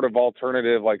these sort of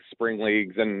alternative like spring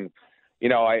leagues. And,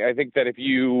 I think that if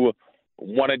you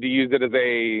wanted to use it as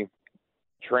a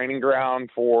training ground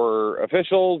for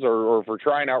officials or for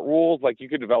trying out rules, like you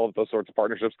could develop those sorts of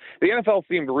partnerships. The NFL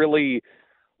seemed really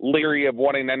leery of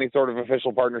wanting any sort of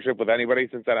official partnership with anybody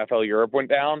since NFL Europe went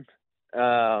down.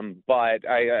 But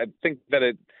I think that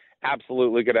it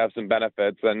absolutely could have some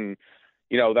benefits, and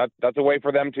that's a way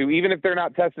for them to, even if they're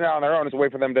not testing it on their own, it's a way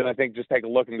for them to, I think, just take a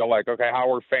look and go like, okay,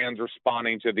 how are fans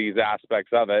responding to these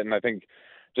aspects of it? And I think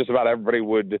just about everybody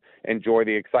would enjoy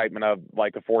the excitement of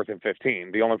like a 4th and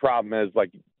 15. The only problem is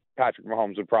like Patrick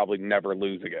Mahomes would probably never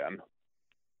lose again.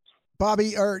 Bobby,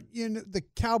 the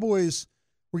Cowboys,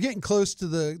 we're getting close to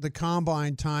the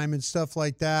combine time and stuff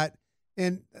like that.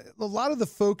 And a lot of the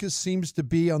focus seems to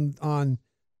be on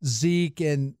Zeke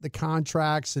and the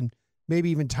contracts and maybe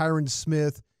even Tyron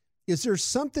Smith. Is there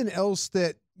something else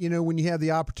that, when you have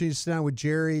the opportunity to sit down with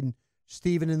Jerry and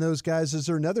Steven and those guys, is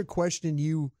there another question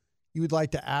you would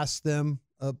like to ask them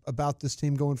about this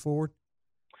team going forward?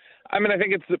 I mean, I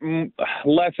think it's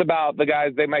less about the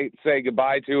guys they might say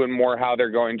goodbye to and more how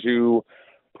they're going to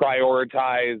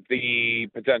prioritize the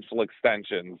potential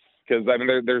extensions. Because, I mean,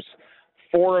 there's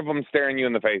 4 of them staring you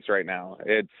in the face right now.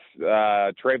 It's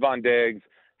Trayvon Diggs,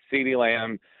 CeeDee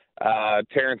Lamb,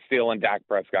 Terrence Steele, and Dak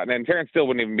Prescott. And Terrence Steele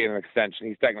wouldn't even be an extension.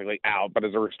 He's technically out, but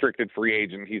as a restricted free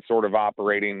agent, he's sort of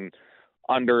operating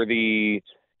under the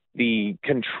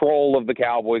control of the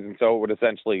Cowboys, and so it would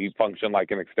essentially function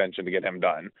like an extension to get him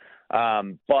done.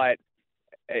 But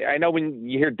I know when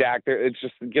you hear Dak, it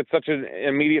just gets such an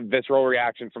immediate visceral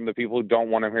reaction from the people who don't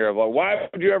want him here. Like, why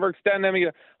would you ever extend him?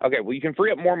 Okay, well, you can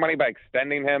free up more money by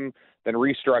extending him than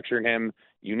restructuring him.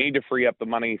 You need to free up the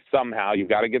money somehow. You've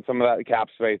got to get some of that cap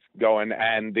space going,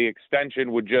 and the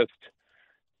extension would just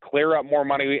clear up more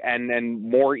money and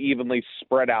more evenly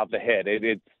spread out the hit.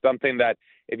 It's something that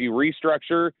if you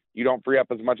restructure, you don't free up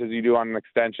as much as you do on an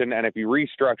extension. And if you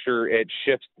restructure, it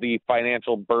shifts the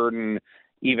financial burden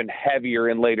even heavier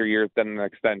in later years than an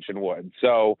extension would.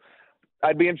 So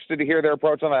I'd be interested to hear their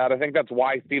approach on that. I think that's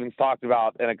why Steven's talked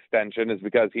about an extension, is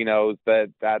because he knows that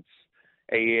that's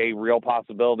a real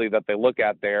possibility that they look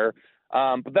at there.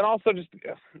 But then also just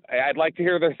I'd like to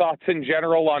hear their thoughts in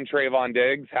general on Trayvon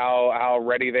Diggs, how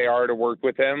ready they are to work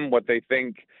with him, what they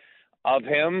think of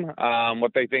him,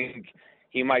 what they think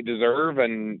he might deserve,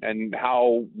 and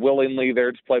how willingly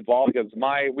they're to play ball. Because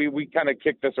we kind of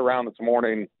kicked this around this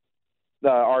morning,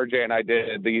 RJ and I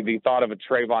did, the thought of a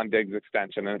Trayvon Diggs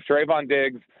extension. And if Trayvon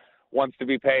Diggs wants to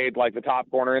be paid like the top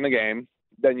corner in the game,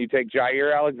 then you take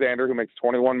Jair Alexander, who makes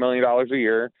 $21 million a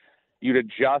year. you'd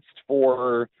adjust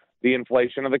for the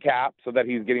inflation of the cap so that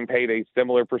he's getting paid a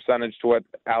similar percentage to what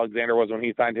Alexander was when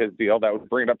he signed his deal. That would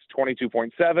bring it up to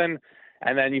 22.7.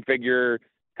 And then you figure a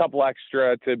couple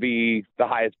extra to be the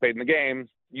highest paid in the game.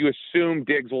 You assume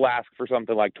Diggs will ask for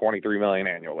something like $23 million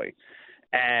annually.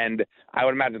 And I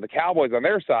would imagine the Cowboys on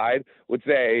their side would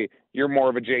say, you're more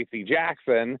of a J.C.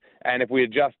 Jackson. And if we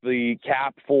adjust the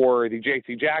cap for the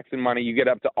J.C. Jackson money, you get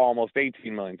up to almost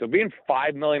 $18 million. So being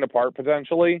 $5 million apart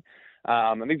potentially.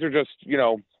 And these are just,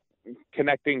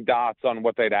 connecting dots on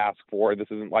what they'd ask for. This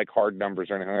isn't like hard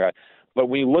numbers or anything like that. But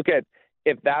when you look at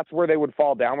if that's where they would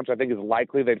fall down, which I think is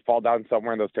likely they'd fall down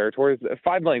somewhere in those territories,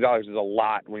 $5 million is a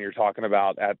lot when you're talking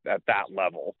about at that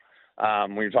level.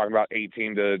 When you're talking about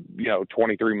 18 to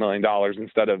 $23 million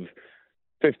instead of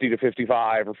 50 to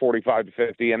 55 or 45 to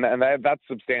 50, and that's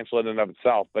substantial in and of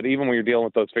itself. But even when you're dealing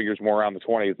with those figures more around the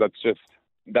 20s,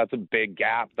 that's a big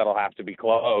gap that'll have to be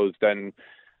closed. And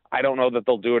I don't know that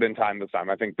they'll do it in time this time.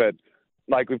 I think that,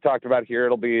 like we've talked about here,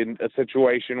 it'll be a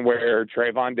situation where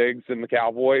Trayvon Diggs and the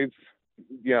Cowboys,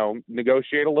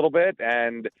 negotiate a little bit,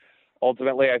 and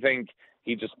ultimately I think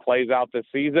he just plays out this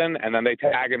season, and then they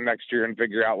tag him next year and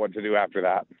figure out what to do after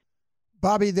that.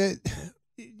 Bobby,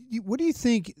 what do you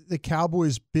think the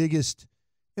Cowboys' biggest,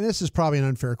 and this is probably an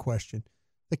unfair question,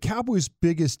 the Cowboys'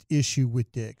 biggest issue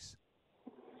with Diggs?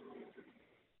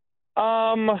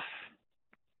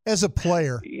 As a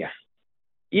player.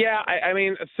 Yeah. I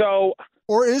mean, so.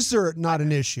 Or is there not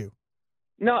an issue?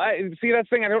 No, see, that's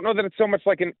the thing. I don't know that it's so much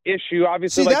like an issue.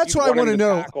 Obviously, that's what I want to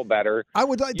know. Tackle better. That's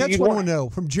what I want to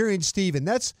know from Jerry and Steven.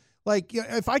 That's like,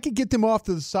 if I could get them off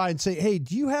to the side and say, hey,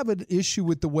 do you have an issue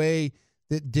with the way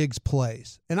that Diggs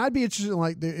plays? And I'd be interested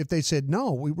in if they said,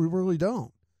 no, we really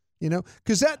don't.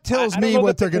 Because that tells me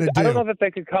what they're going to do. I don't know that they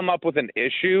could come up with an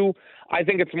issue. I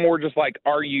think it's more just like,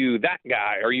 are you that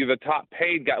guy? Are you the top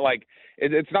paid guy? Like,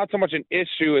 it's not so much an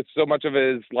issue. It's so much of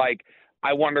it is like,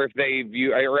 I wonder if they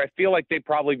view, or I feel like they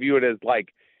probably view it as like,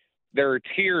 there are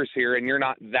tiers here and you're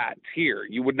not that tier.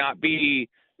 You would not be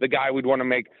the guy we'd want to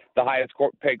make the highest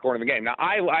paid corner in the game. Now,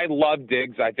 I love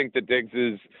Diggs. I think that Diggs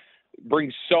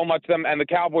brings so much to them, and the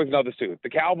Cowboys know this too. The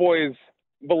Cowboys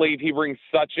believe he brings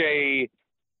such a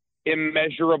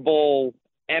immeasurable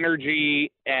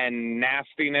energy and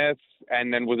nastiness,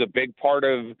 and then was a big part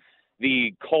of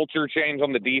the culture change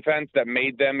on the defense that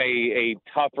made them a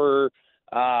tougher,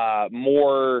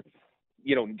 more,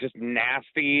 just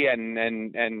nasty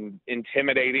and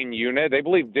intimidating unit. They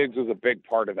believe Diggs was a big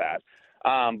part of that.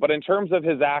 But in terms of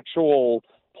his actual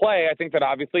play, I think that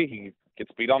obviously he gets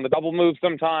beat on the double move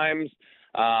sometimes.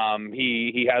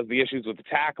 He has the issues with the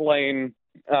tackling.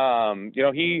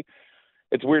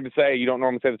 It's weird to say, you don't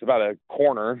normally say this about a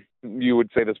corner. You would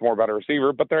say this more about a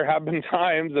receiver, but there have been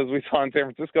times, as we saw in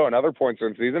San Francisco and other points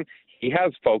during the season, he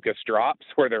has focus drops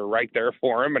where they're right there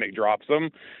for him and he drops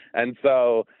them. And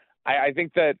so I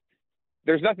think that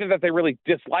there's nothing that they really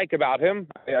dislike about him.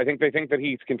 I think they think that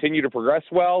he's continued to progress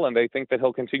well, and they think that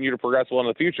he'll continue to progress well in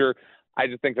the future. I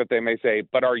just think that they may say,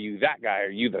 but are you that guy? Are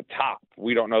you the top?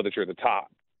 We don't know that you're the top.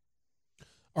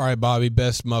 All right, Bobby,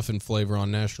 best muffin flavor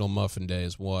on National Muffin Day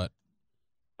is what?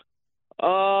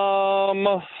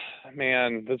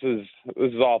 Man, this is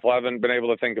awful. I haven't been able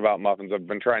to think about muffins. I've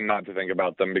been trying not to think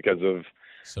about them because of,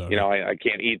 I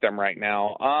can't eat them right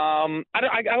now.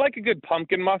 I like a good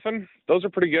pumpkin muffin. Those are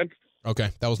pretty good. Okay,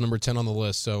 that was number 10 on the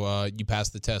list. So you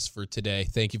passed the test for today.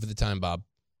 Thank you for the time, Bob.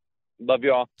 Love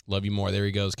you all. Love you more. There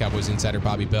he goes. Cowboys insider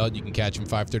Bobby Belt. You can catch him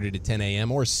 5:30 to 10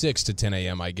 a.m. or 6 to 10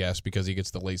 a.m., I guess, because he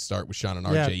gets the late start with Sean and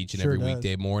RJ each and every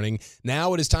weekday morning.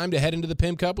 Now it is time to head into the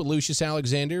Pimp Cup with Lucius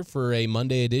Alexander for a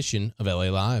Monday edition of LA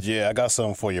Live. Yeah, I got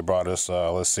something for you, brothers.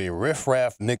 Let's see.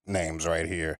 Riff-raff nicknames right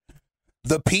here.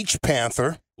 The Peach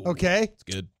Panther. Okay. It's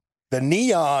good. The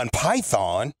Neon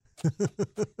Python.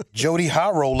 Jody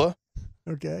High Roller.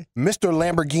 Okay. Mr.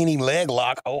 Lamborghini Leg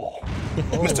Lock. Oh.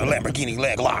 Mr. Lamborghini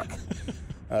Leg Lock.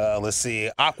 Let's see.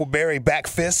 Aquaberry Back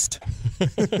Fist.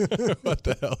 What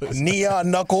the hell is Neon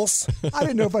Knuckles. I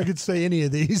didn't know if I could say any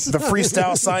of these. The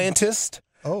Freestyle Scientist.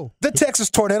 Oh. The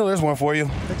Texas Tornado. There's one for you.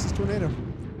 Texas Tornado.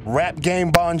 Rap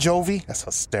Game Bon Jovi. That's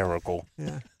hysterical.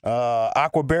 Yeah.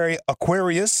 Aquaberry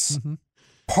Aquarius. Mm-hmm.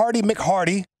 Party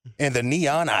McHardy. And the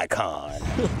Neon Icon.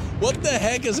 What the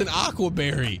heck is an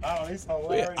Aquaberry? Oh, he's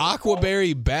hilarious.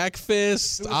 Aquaberry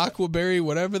Backfist, Aquaberry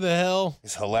whatever the hell.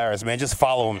 It's hilarious, man. Just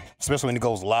follow him, especially when he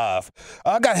goes live.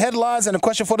 I got headlines and a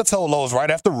question for the Tolos right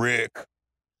after Rick.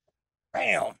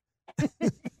 Bam.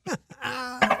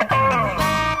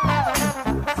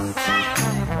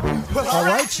 All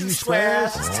right, you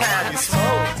squares. It's time you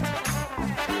smoke.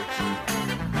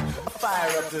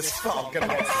 Fire up this funk and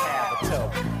let's have a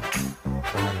toke.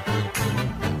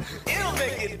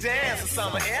 you dance to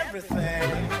some of everything.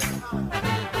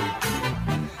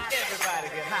 Everybody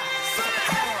get high.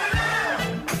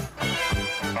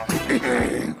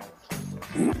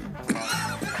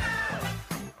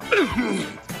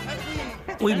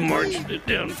 We marched it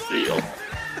down the field.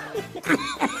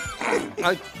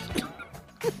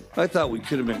 I thought we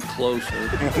could have been closer.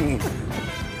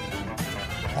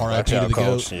 Watch out,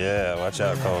 Coach. Yeah, watch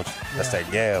out, Coach. That's that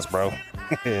gas, bro.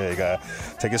 Yeah, you gotta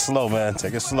take it slow, man.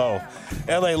 Take it slow.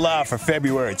 LA Live for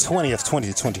February 20th,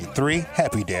 2023.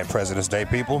 Happy Dead President's Day,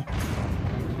 people.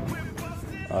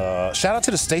 Shout out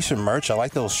to the station merch. I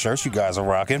like those shirts you guys are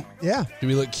rocking. Yeah. Do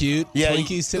we look cute? Yeah.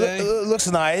 Twinkies today? Looks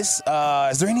nice.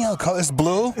 Is there any other color? It's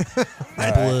blue?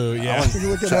 Blue, yeah. You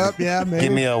look it up, yeah, maybe.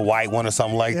 Give me a white one or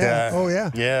something like that. Oh,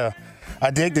 yeah. Yeah.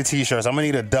 I dig the t-shirts. I'm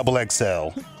going to need a double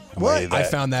XL. What? I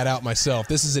found that out myself.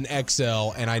 This is an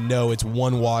XL, and I know it's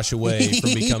one wash away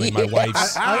from becoming my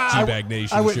wife's G-Bag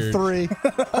Nation I went shirt. 3. You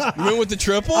went with the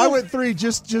triple? I went 3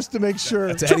 just to make sure.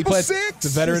 It's a heady play. It's a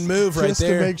veteran move right there. Just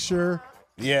to make sure.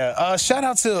 Yeah. Shout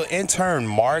out to intern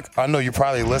Mark. I know you're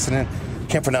probably listening.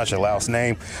 Can't pronounce your last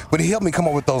name, but he helped me come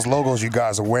up with those logos you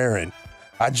guys are wearing.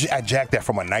 I jacked that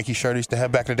from a Nike shirt I used to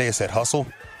have back in the day. It said Hustle.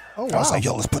 Oh, wow. I was like,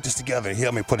 yo, let's put this together. He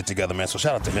helped me put it together, man. So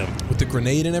shout out to him. With the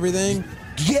grenade and everything?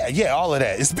 Yeah, all of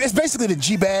that. It's basically the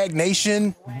G-Bag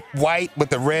Nation, white with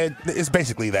the red. It's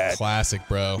basically that. Classic,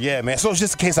 bro. Yeah, man. So it's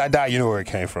just in case I die, you know where it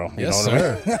came from. You Yes, know what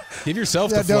sir. I mean? Give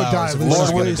yourself the don't flowers. die, if Lord you're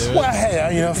gonna willing. do it. Well,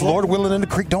 hey, if Lord willing and the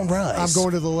creek don't rise. I'm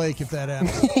going to the lake if that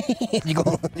happens.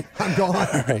 I'm gone.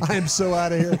 Right. I am so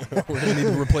out of here. We're going to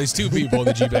need to replace 2 people in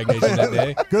the G-Bag Nation that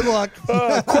day. Good luck.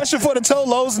 Question for the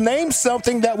Tolos. Name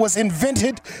something that was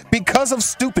invented because of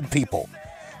stupid people.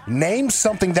 Name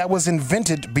something that was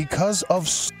invented because of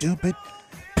stupid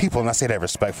people. And I say that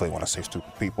respectfully when I say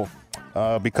stupid people.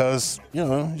 Because,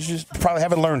 you just probably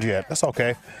haven't learned yet. That's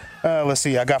okay. Let's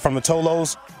see. I got from the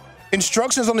Tolos.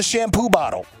 Instructions on the shampoo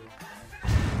bottle.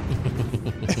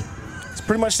 It's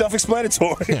pretty much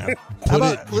self-explanatory. Yeah. Put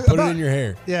it in your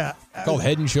hair. Yeah. It's called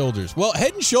Head and Shoulders. Well,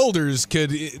 Head and Shoulders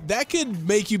could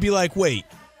make you be like, wait,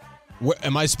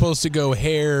 am I supposed to go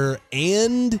hair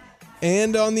and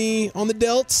on the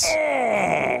delts?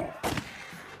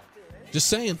 Just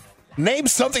saying. Name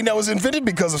something that was invented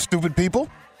because of stupid people.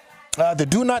 The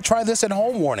do not try this at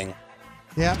home warning.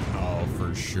 Yeah. Oh,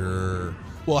 for sure.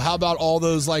 Well, how about all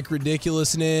those like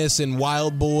ridiculousness and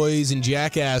Wild Boys and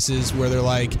Jackasses where they're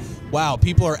like, wow,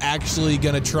 people are actually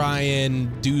going to try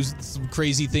and do some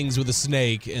crazy things with a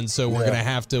snake, and so we're going to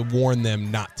have to warn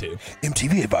them not to.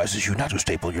 MTV advises you not to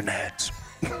staple your nads.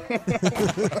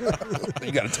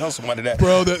 You got to tell somebody that.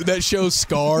 Bro, that show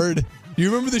Scarred. You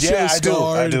remember the show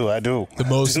Scarred? I do. The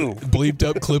most bleeped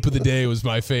up clip of the day was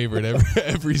my favorite.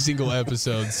 Every single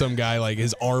episode, some guy, like,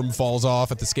 his arm falls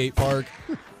off at the skate park.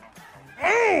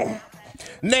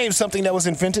 Name something that was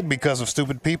invented because of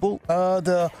stupid people.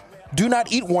 The do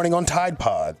not eat warning on Tide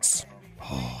Pods.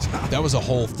 That was a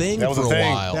whole thing for a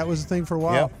while. That was a thing for a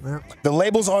while. Yep. Yeah. The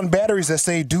labels on batteries that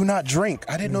say do not drink.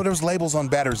 I didn't know there was labels on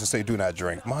batteries that say do not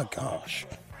drink. My gosh.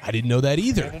 I didn't know that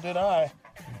either. Neither did I.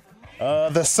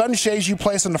 The sunshades you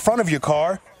place in the front of your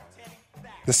car.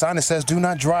 The sign that says do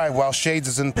not drive while shades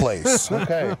is in place.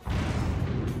 Okay.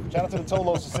 Shout out to the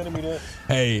Tolos for sending me this.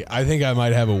 Hey, I think I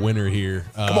might have a winner here.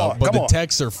 But the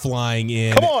texts are flying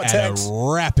in at a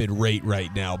rapid rate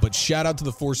right now. But shout out to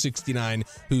the 469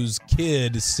 whose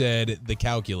kid said the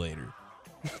calculator.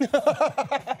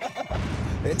 That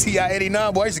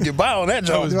TI-89, boy, I used to get by on that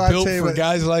job. It was built for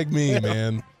guys like me,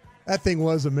 man. That thing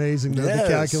was amazing, though, the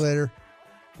calculator.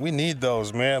 We need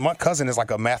those, man. My cousin is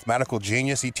like a mathematical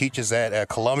genius. He teaches at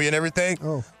Columbia and everything.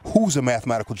 Oh. Who's a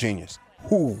mathematical genius?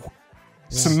 Who?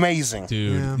 It's amazing.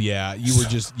 Dude, yeah, you were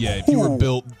just, if you were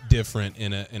built different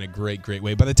in a great, great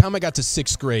way. By the time I got to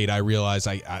 6th grade, I realized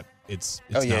it's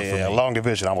not for me. Long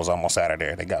division, I was almost out of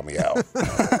there. They got me out.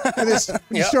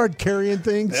 You started carrying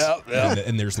things. Yep.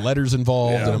 And there's letters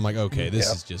involved, and I'm like, okay,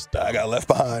 this is just... I got left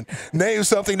behind. Name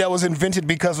something that was invented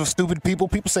because of stupid people.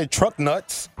 People say truck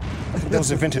nuts. That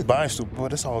was invented by stupid people.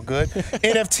 That's all good.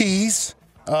 NFTs.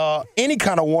 Any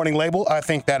kind of warning label, I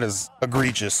think that is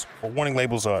egregious. Well, warning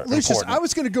labels are important. I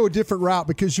was going to go a different route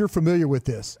because you're familiar with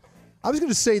this. I was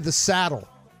going to say the saddle.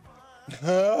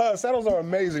 Saddles are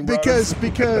amazing, bro.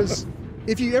 Because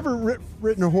if you ever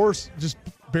ridden a horse, just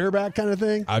bareback kind of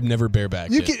thing. I've never barebacked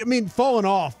it. Falling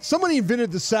off. Somebody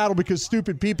invented the saddle because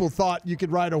stupid people thought you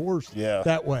could ride a horse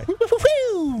that way.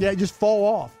 Yeah, just fall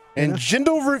off. And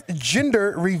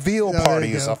gender reveal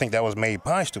parties, I think that was made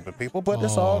by stupid people, but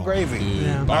it's all gravy.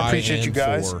 Dude, I appreciate you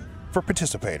guys for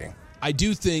participating. I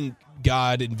do think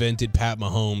God invented Pat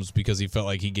Mahomes because he felt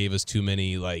like he gave us too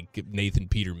many like Nathan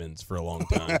Petermans for a long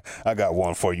time. I got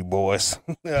one for you, boys.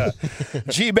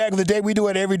 G back of the day. We do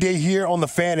it every day here on the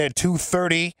Fan at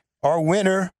 2:30. Our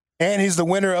winner, and he's the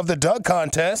winner of the dunk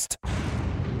contest,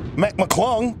 Mac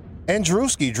McClung and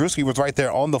Drewski. Drewski was right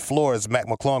there on the floor as Mac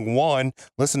McClung won.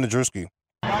 Listen to Drewski.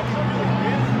 Oh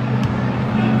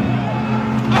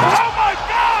my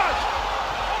God!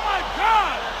 Oh my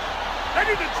God! They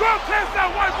need to drug test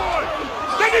that white boy!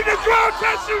 They need to drug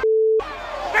test you!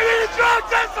 They need to drug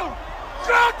test him!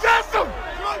 Drug test him!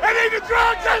 They need to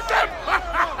drug test him!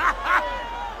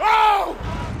 Oh!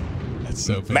 That's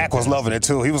so fantastic. Mac was loving it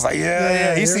too. He was like,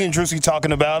 yeah. He's seeing Drewski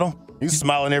talking about him. He's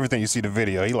smiling and everything. You see the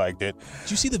video. He liked it.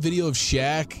 Did you see the video of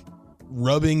Shaq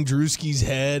rubbing Drewski's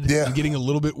head and getting a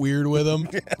little bit weird with him?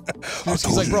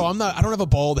 Drewski's like, bro, I don't have a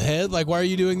bald head. Like, why are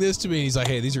you doing this to me? And he's like,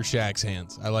 hey, these are Shaq's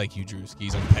hands. I like you, Drewski.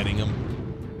 He's like petting him.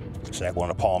 Shaq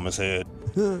wanted to palm his head.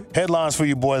 Headlines for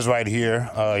you boys right here.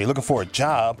 You're looking for a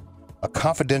job. A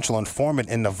confidential informant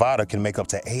in Nevada can make up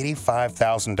to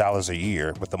 $85,000 a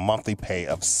year with a monthly pay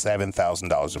of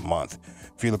 $7,000 a month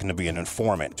if you're looking to be an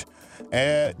informant.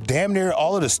 Damn near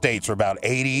all of the states are about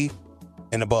 80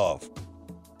 and above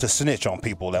to snitch on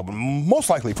people that would most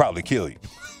likely probably kill you.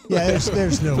 Yeah,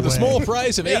 there's no way. For the small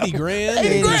price of 80 grand,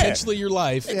 essentially your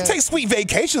life. You can take sweet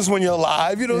vacations when you're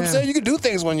alive. You know what I'm saying? You can do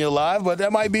things when you're alive, but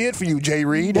that might be it for you, Jay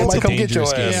Reed. They might come get your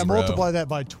ass. Yeah, multiply that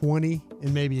by 20,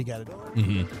 and maybe you got it.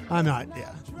 I'm not.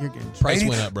 Yeah, you're getting price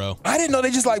went up, bro. I didn't know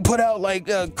they just like put out like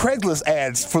Craigslist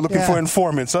ads for looking for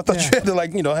informants. I thought you had to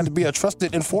had to be a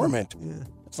trusted informant.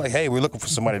 It's like, hey, we're looking for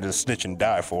somebody to snitch and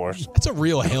die for us. It's a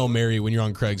real Hail Mary when you're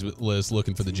on Craigslist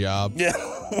looking for the job. Yeah.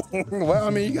 Well,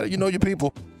 I mean, you know your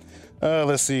people.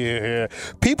 Let's see here.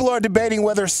 People are debating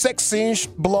whether sex scenes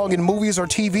belong in movies or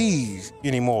TVs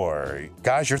anymore.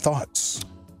 Guys, your thoughts?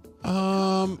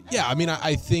 Yeah, I mean,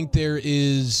 I think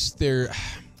there's a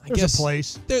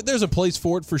place. There's a place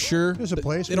for it for sure. There's a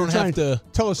place. They don't have to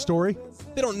tell a story.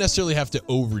 They don't necessarily have to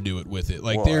overdo it with it.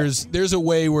 Like there's a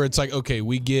way where it's like, okay,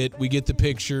 we get the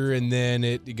picture and then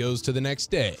it goes to the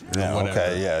next day. Yeah,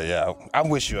 okay, yeah. I'm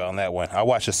with you on that one. I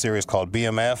watched a series called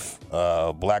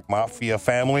BMF, Black Mafia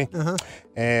Family.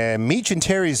 And Meech and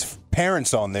Terry's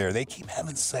parents on there, they keep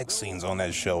having sex scenes on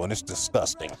that show, and it's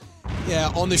disgusting.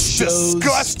 Yeah, on the shows.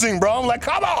 Disgusting, bro. I'm like,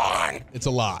 come on. It's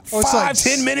a lot.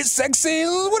 5-10-minute sex scenes?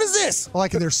 What is this?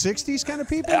 Like in their 60s kind of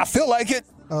people? I feel like it.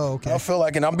 Oh, okay. I feel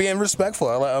like it. I'm being respectful.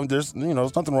 There's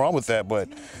nothing wrong with that, but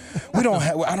we don't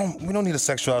need to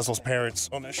sexualize those parents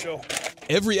on this show.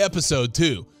 Every episode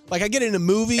too. Like I get in a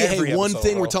movie, one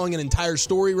thing, we're telling an entire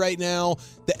story right now.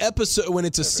 The episode, when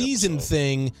it's a season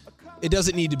thing, it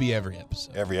doesn't need to be every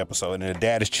episode. Every episode. And the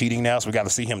dad is cheating now, so we got to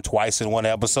see him twice in one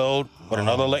episode. But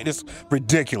another latest,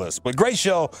 ridiculous. But great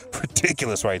show,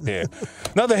 ridiculous right there.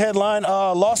 Another headline,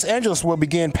 Los Angeles will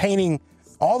begin painting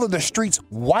all of the streets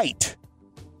white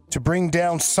to bring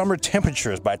down summer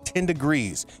temperatures by 10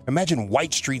 degrees. Imagine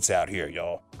white streets out here,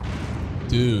 y'all.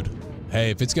 Dude, hey,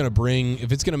 if it's gonna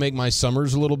make my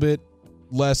summers a little bit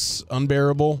less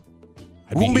unbearable,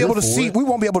 we won't be able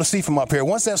to see from up here.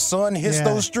 Once that sun hits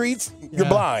those streets, you're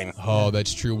blind. Oh,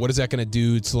 that's true. What is that gonna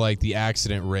do to like the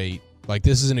accident rate? Like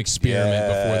this is an experiment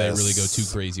before they really go too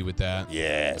crazy with that.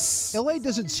 Yes. LA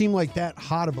doesn't seem like that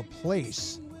hot of a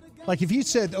place. Like if you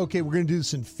said, okay, we're gonna do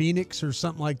this in Phoenix or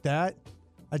something like that,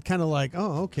 I'd kind of like,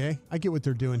 oh, okay, I get what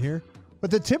they're doing here.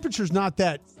 But the temperature's not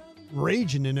that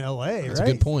raging in LA, right? That's a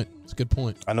good point. It's a good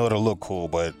point. I know it'll look cool,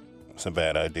 but it's a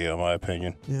bad idea in my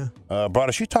opinion. Yeah.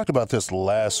 Broadus, you talked about this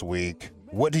last week.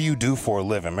 What do you do for a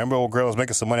living? Remember old girl was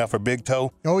making some money off her big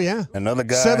toe? Oh, yeah. Another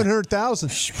guy. 700,000.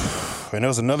 And there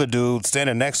was another dude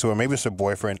standing next to her. Maybe it's her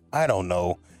boyfriend. I don't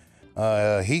know.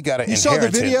 He got an inheritance. You saw the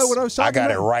video, what I was talking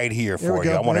about? I got it right here for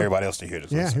you. I want everybody else to hear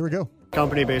this. Yeah, here we go.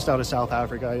 Company based out of South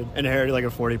Africa. I inherited like a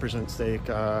 40% stake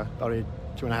about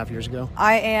 2.5 years ago.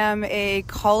 I am a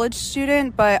college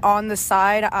student, but on the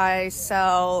side, I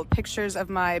sell pictures of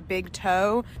my big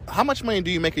toe. How much money do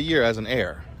you make a year as an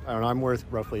heir? I don't know. I'm worth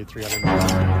roughly $300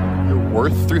 million. You're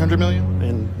worth $300 million?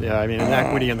 And yeah, I mean, an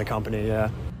equity in the company, yeah.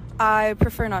 I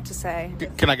prefer not to say.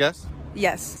 Can I guess?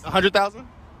 Yes. 100,000?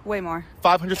 Way more.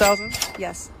 500,000?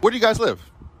 Yes. Where do you guys live?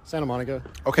 Santa Monica.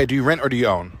 Okay, do you rent or do you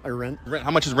own? I rent. Rent.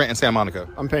 How much is rent in Santa Monica?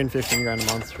 I'm paying $15,000 a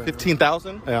month.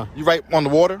 15,000? Yeah. You right on the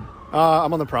water?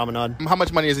 I'm on the promenade. How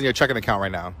much money is in your checking account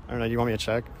right now? I don't know. You want me to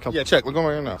check? Yeah, check. We're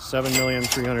going right now.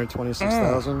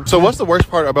 7,326,000. So what's the worst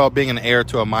part about being an heir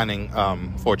to a mining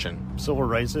fortune? Civil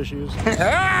rights issues.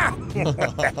 Jeez.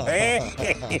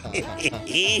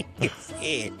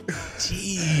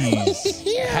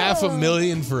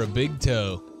 $500,000 for a big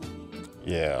toe.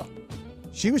 Yeah.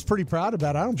 She was pretty proud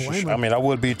about it. I don't blame her. I mean, I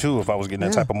would be too if I was getting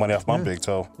that type of money off my big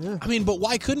toe. Yeah. I mean, but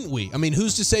why couldn't we? I mean,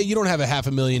 who's to say you don't have a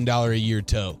 $500,000 a year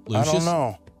toe, Lucius? I don't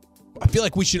know. I feel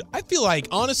like we should. I feel like,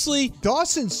 honestly,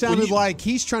 Dawson sounded like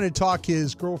he's trying to talk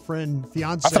his girlfriend,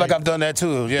 fiance. I feel like I've done that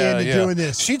too. Yeah, into doing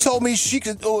this. She told me she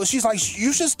could. Oh, she's like,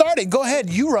 you should start it. Go ahead,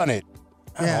 you run it.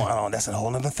 Yeah. I don't, that's a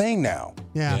whole other thing now.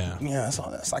 Yeah.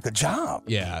 That's like a job.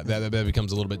 Yeah, that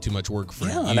becomes a little bit too much work for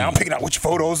you. Now I'm picking out which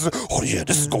photos. Oh yeah,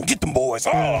 this is gonna get them boys.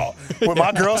 Oh, with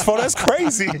my girl's photo, that's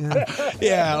crazy.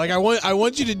 Yeah, like I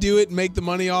want you to do it and make the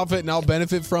money off it, and I'll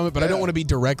benefit from it. But I don't want to be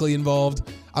directly involved.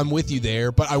 I'm with you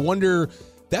there, but I wonder.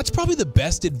 That's probably the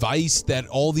best advice that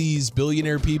all these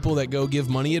billionaire people that go give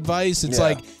money advice. It's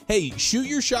like, hey, shoot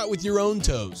your shot with your own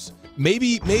toes.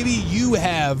 Maybe you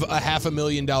have a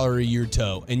 $500,000 a year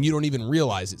toe and you don't even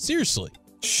realize it. Seriously.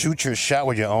 Shoot your shot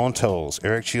with your own toes.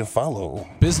 Eric Chiafalo.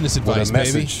 Business advice, with a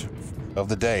message of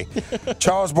the day.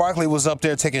 Charles Barkley was up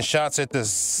there taking shots at the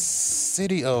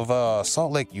city of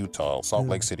Salt Lake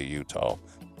City, Utah.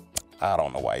 I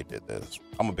don't know why he did this.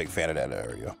 I'm a big fan of that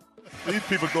area. These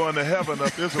people going to heaven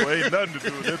up this way. Ain't nothing to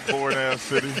do with this boring-ass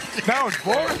city. Now it's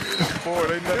boring? It's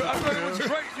boring. Ain't nothing I to thought do it was with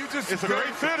great. You just It's a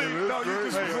great city. No, you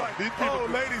just was like, these people, oh,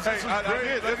 ladies, hey, this is I great.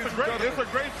 get it. Ladies, It's a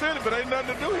great city, but ain't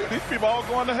nothing to do here. These people all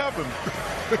going to heaven.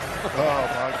 Oh,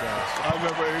 my gosh. I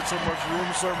never ate so much room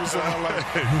service in my life.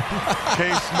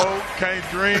 Can't smoke, can't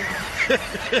drink.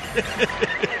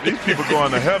 These people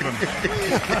going to heaven.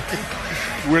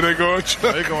 Where they going?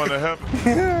 They going to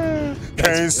heaven.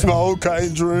 Can't smoke,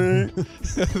 can't drink.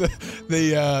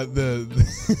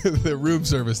 The room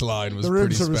service line was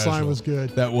pretty special. The room service line was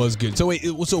good. That was good. So wait,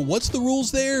 so what's the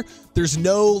rules there? There's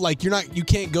no, like, you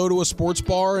can't go to a sports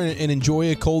bar and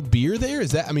enjoy a cold beer there?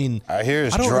 Is that, I mean, I hear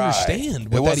it's I don't dry. understand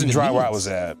what it wasn't that even dry means. where I was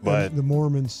at, but the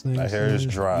Mormons thing. I hear it's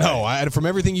dry. No, from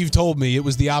everything you've told me, it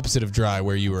was the opposite of dry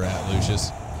where you were at,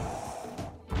 Lucius.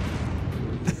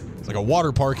 It's like a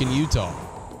water park in Utah.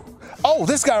 Oh,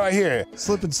 this guy right here.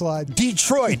 Slip and slide.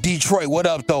 Detroit, what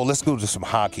up, though? Let's go to some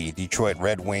hockey. Detroit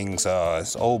Red Wings,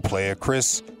 his old player,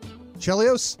 Chris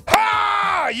Chelios.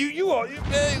 Ha!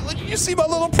 You see my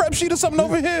little prep sheet or something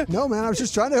over here? No, man, I was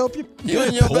just trying to help you. You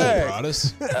in your Pull, bag.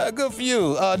 Broadus. Good for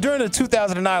you. During the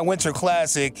 2009 Winter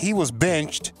Classic, he was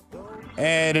benched,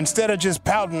 and instead of just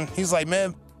pouting, he's like,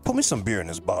 man, put me some beer in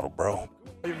this bottle, bro.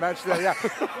 You mentioned that, yeah.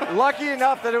 Lucky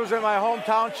enough that it was in my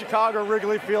hometown, Chicago,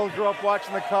 Wrigley Field. Grew up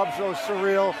watching the Cubs. It was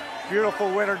surreal.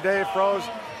 Beautiful winter day, froze.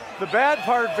 The bad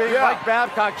part being Mike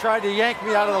Babcock tried to yank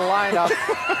me out of the lineup.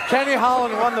 Kenny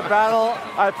Holland won the battle.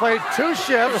 I played 2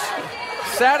 shifts,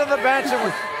 sat on the bench, and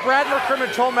when Brad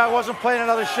McCrimmon told me I wasn't playing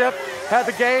another shift, had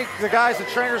the guys, the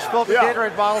trainers spilled the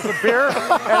Gatorade bottles of beer, and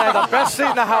I had the best seat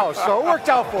in the house. So it worked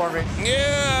out for me.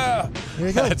 Yeah.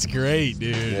 That's great,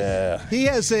 dude. Yeah. He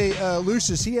has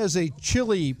Lucius, he has a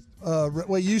chili,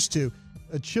 used to,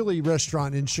 a chili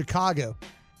restaurant in Chicago.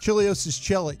 Chilios'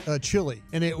 chili,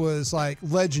 and it was like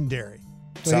legendary.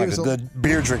 So Sounds like a good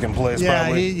beer drinking place, yeah,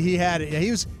 probably. he had it.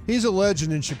 Yeah, he's a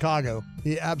legend in Chicago.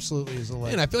 He absolutely is a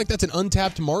legend. And I feel like that's an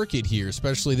untapped market here,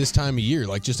 especially this time of year,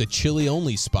 like just a chili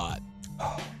only spot.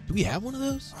 Do we have one of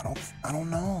those? I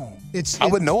don't know. I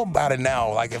would know about it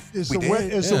now. Like if is we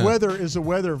the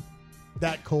weather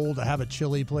that cold to have a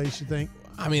chili place? You think?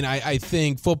 I mean, I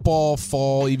think football,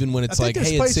 fall, even when it's like,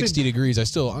 hey, it's 60 degrees, I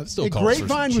still call it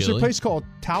Grapevine was chili. a place called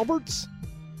Talbert's.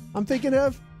 I'm thinking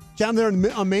of down there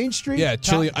on Main Street. Yeah,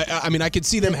 chili. I mean, I could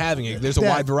see them having it. There's a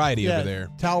wide variety over there.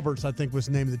 Talbert's, I think, was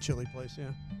the name of the chili place. Yeah.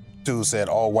 Dude said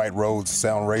all white roads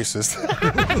sound racist.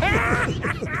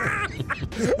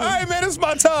 All right, man, it's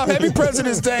my time. Happy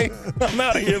President's Day. I'm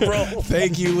out of here, bro.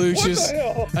 Thank you, Lucius.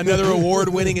 Another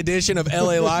award-winning edition of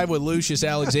LA Live with Lucius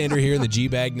Alexander here in the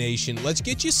G-Bag Nation. Let's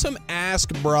get you some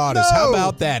Ask Broadus. How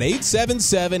about that?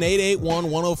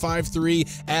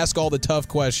 877-881-1053. Ask all the tough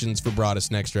questions for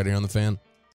Broadus next, right here on The Fan.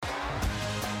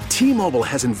 T-Mobile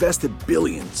has invested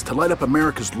billions to light up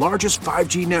America's largest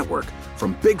 5G network,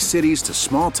 from big cities to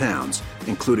small towns,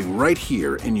 including right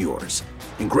here in yours.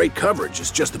 And great coverage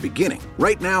is just the beginning.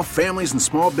 Right now, families and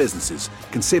small businesses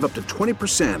can save up to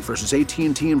 20% versus AT&T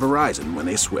and Verizon when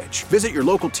they switch. Visit your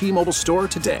local T-Mobile store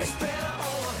today.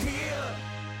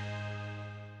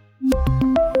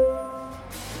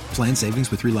 Plan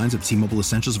savings with 3 lines of T-Mobile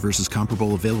Essentials versus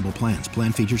comparable available plans.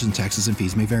 Plan features and taxes and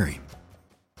fees may vary.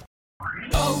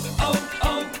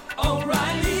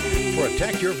 O'Reilly.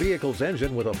 Protect Protect your vehicle's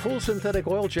engine with a full synthetic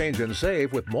oil change and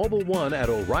save with Mobil 1 at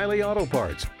O'Reilly Auto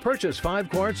Parts. Purchase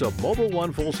 5 quarts of Mobil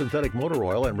 1 full synthetic motor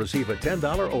oil and receive a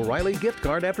 $10 O'Reilly gift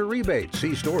card after rebate.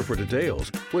 See store for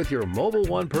details. With your Mobil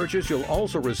 1 purchase, you'll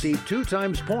also receive 2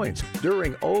 times points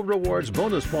during O Rewards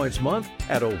Bonus Points Month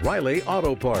at O'Reilly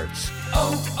Auto Parts.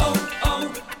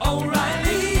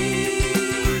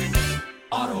 O'Reilly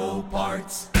Auto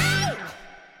Parts.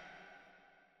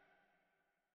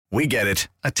 We get it.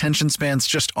 Attention spans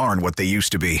just aren't what they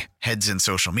used to be. Heads in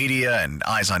social media and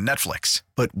eyes on Netflix.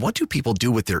 But what do people do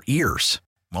with their ears?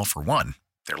 Well, for one,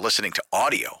 they're listening to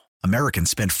audio. Americans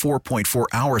spend 4.4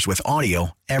 hours with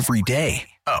audio every day.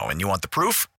 Oh, and you want the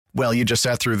proof? Well, you just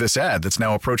sat through this ad that's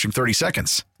now approaching 30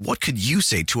 seconds. What could you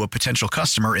say to a potential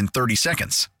customer in 30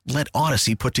 seconds? Let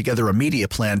Odyssey put together a media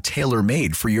plan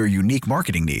tailor-made for your unique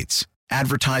marketing needs.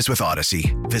 Advertise with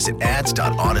Odyssey. Visit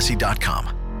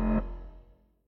ads.odyssey.com.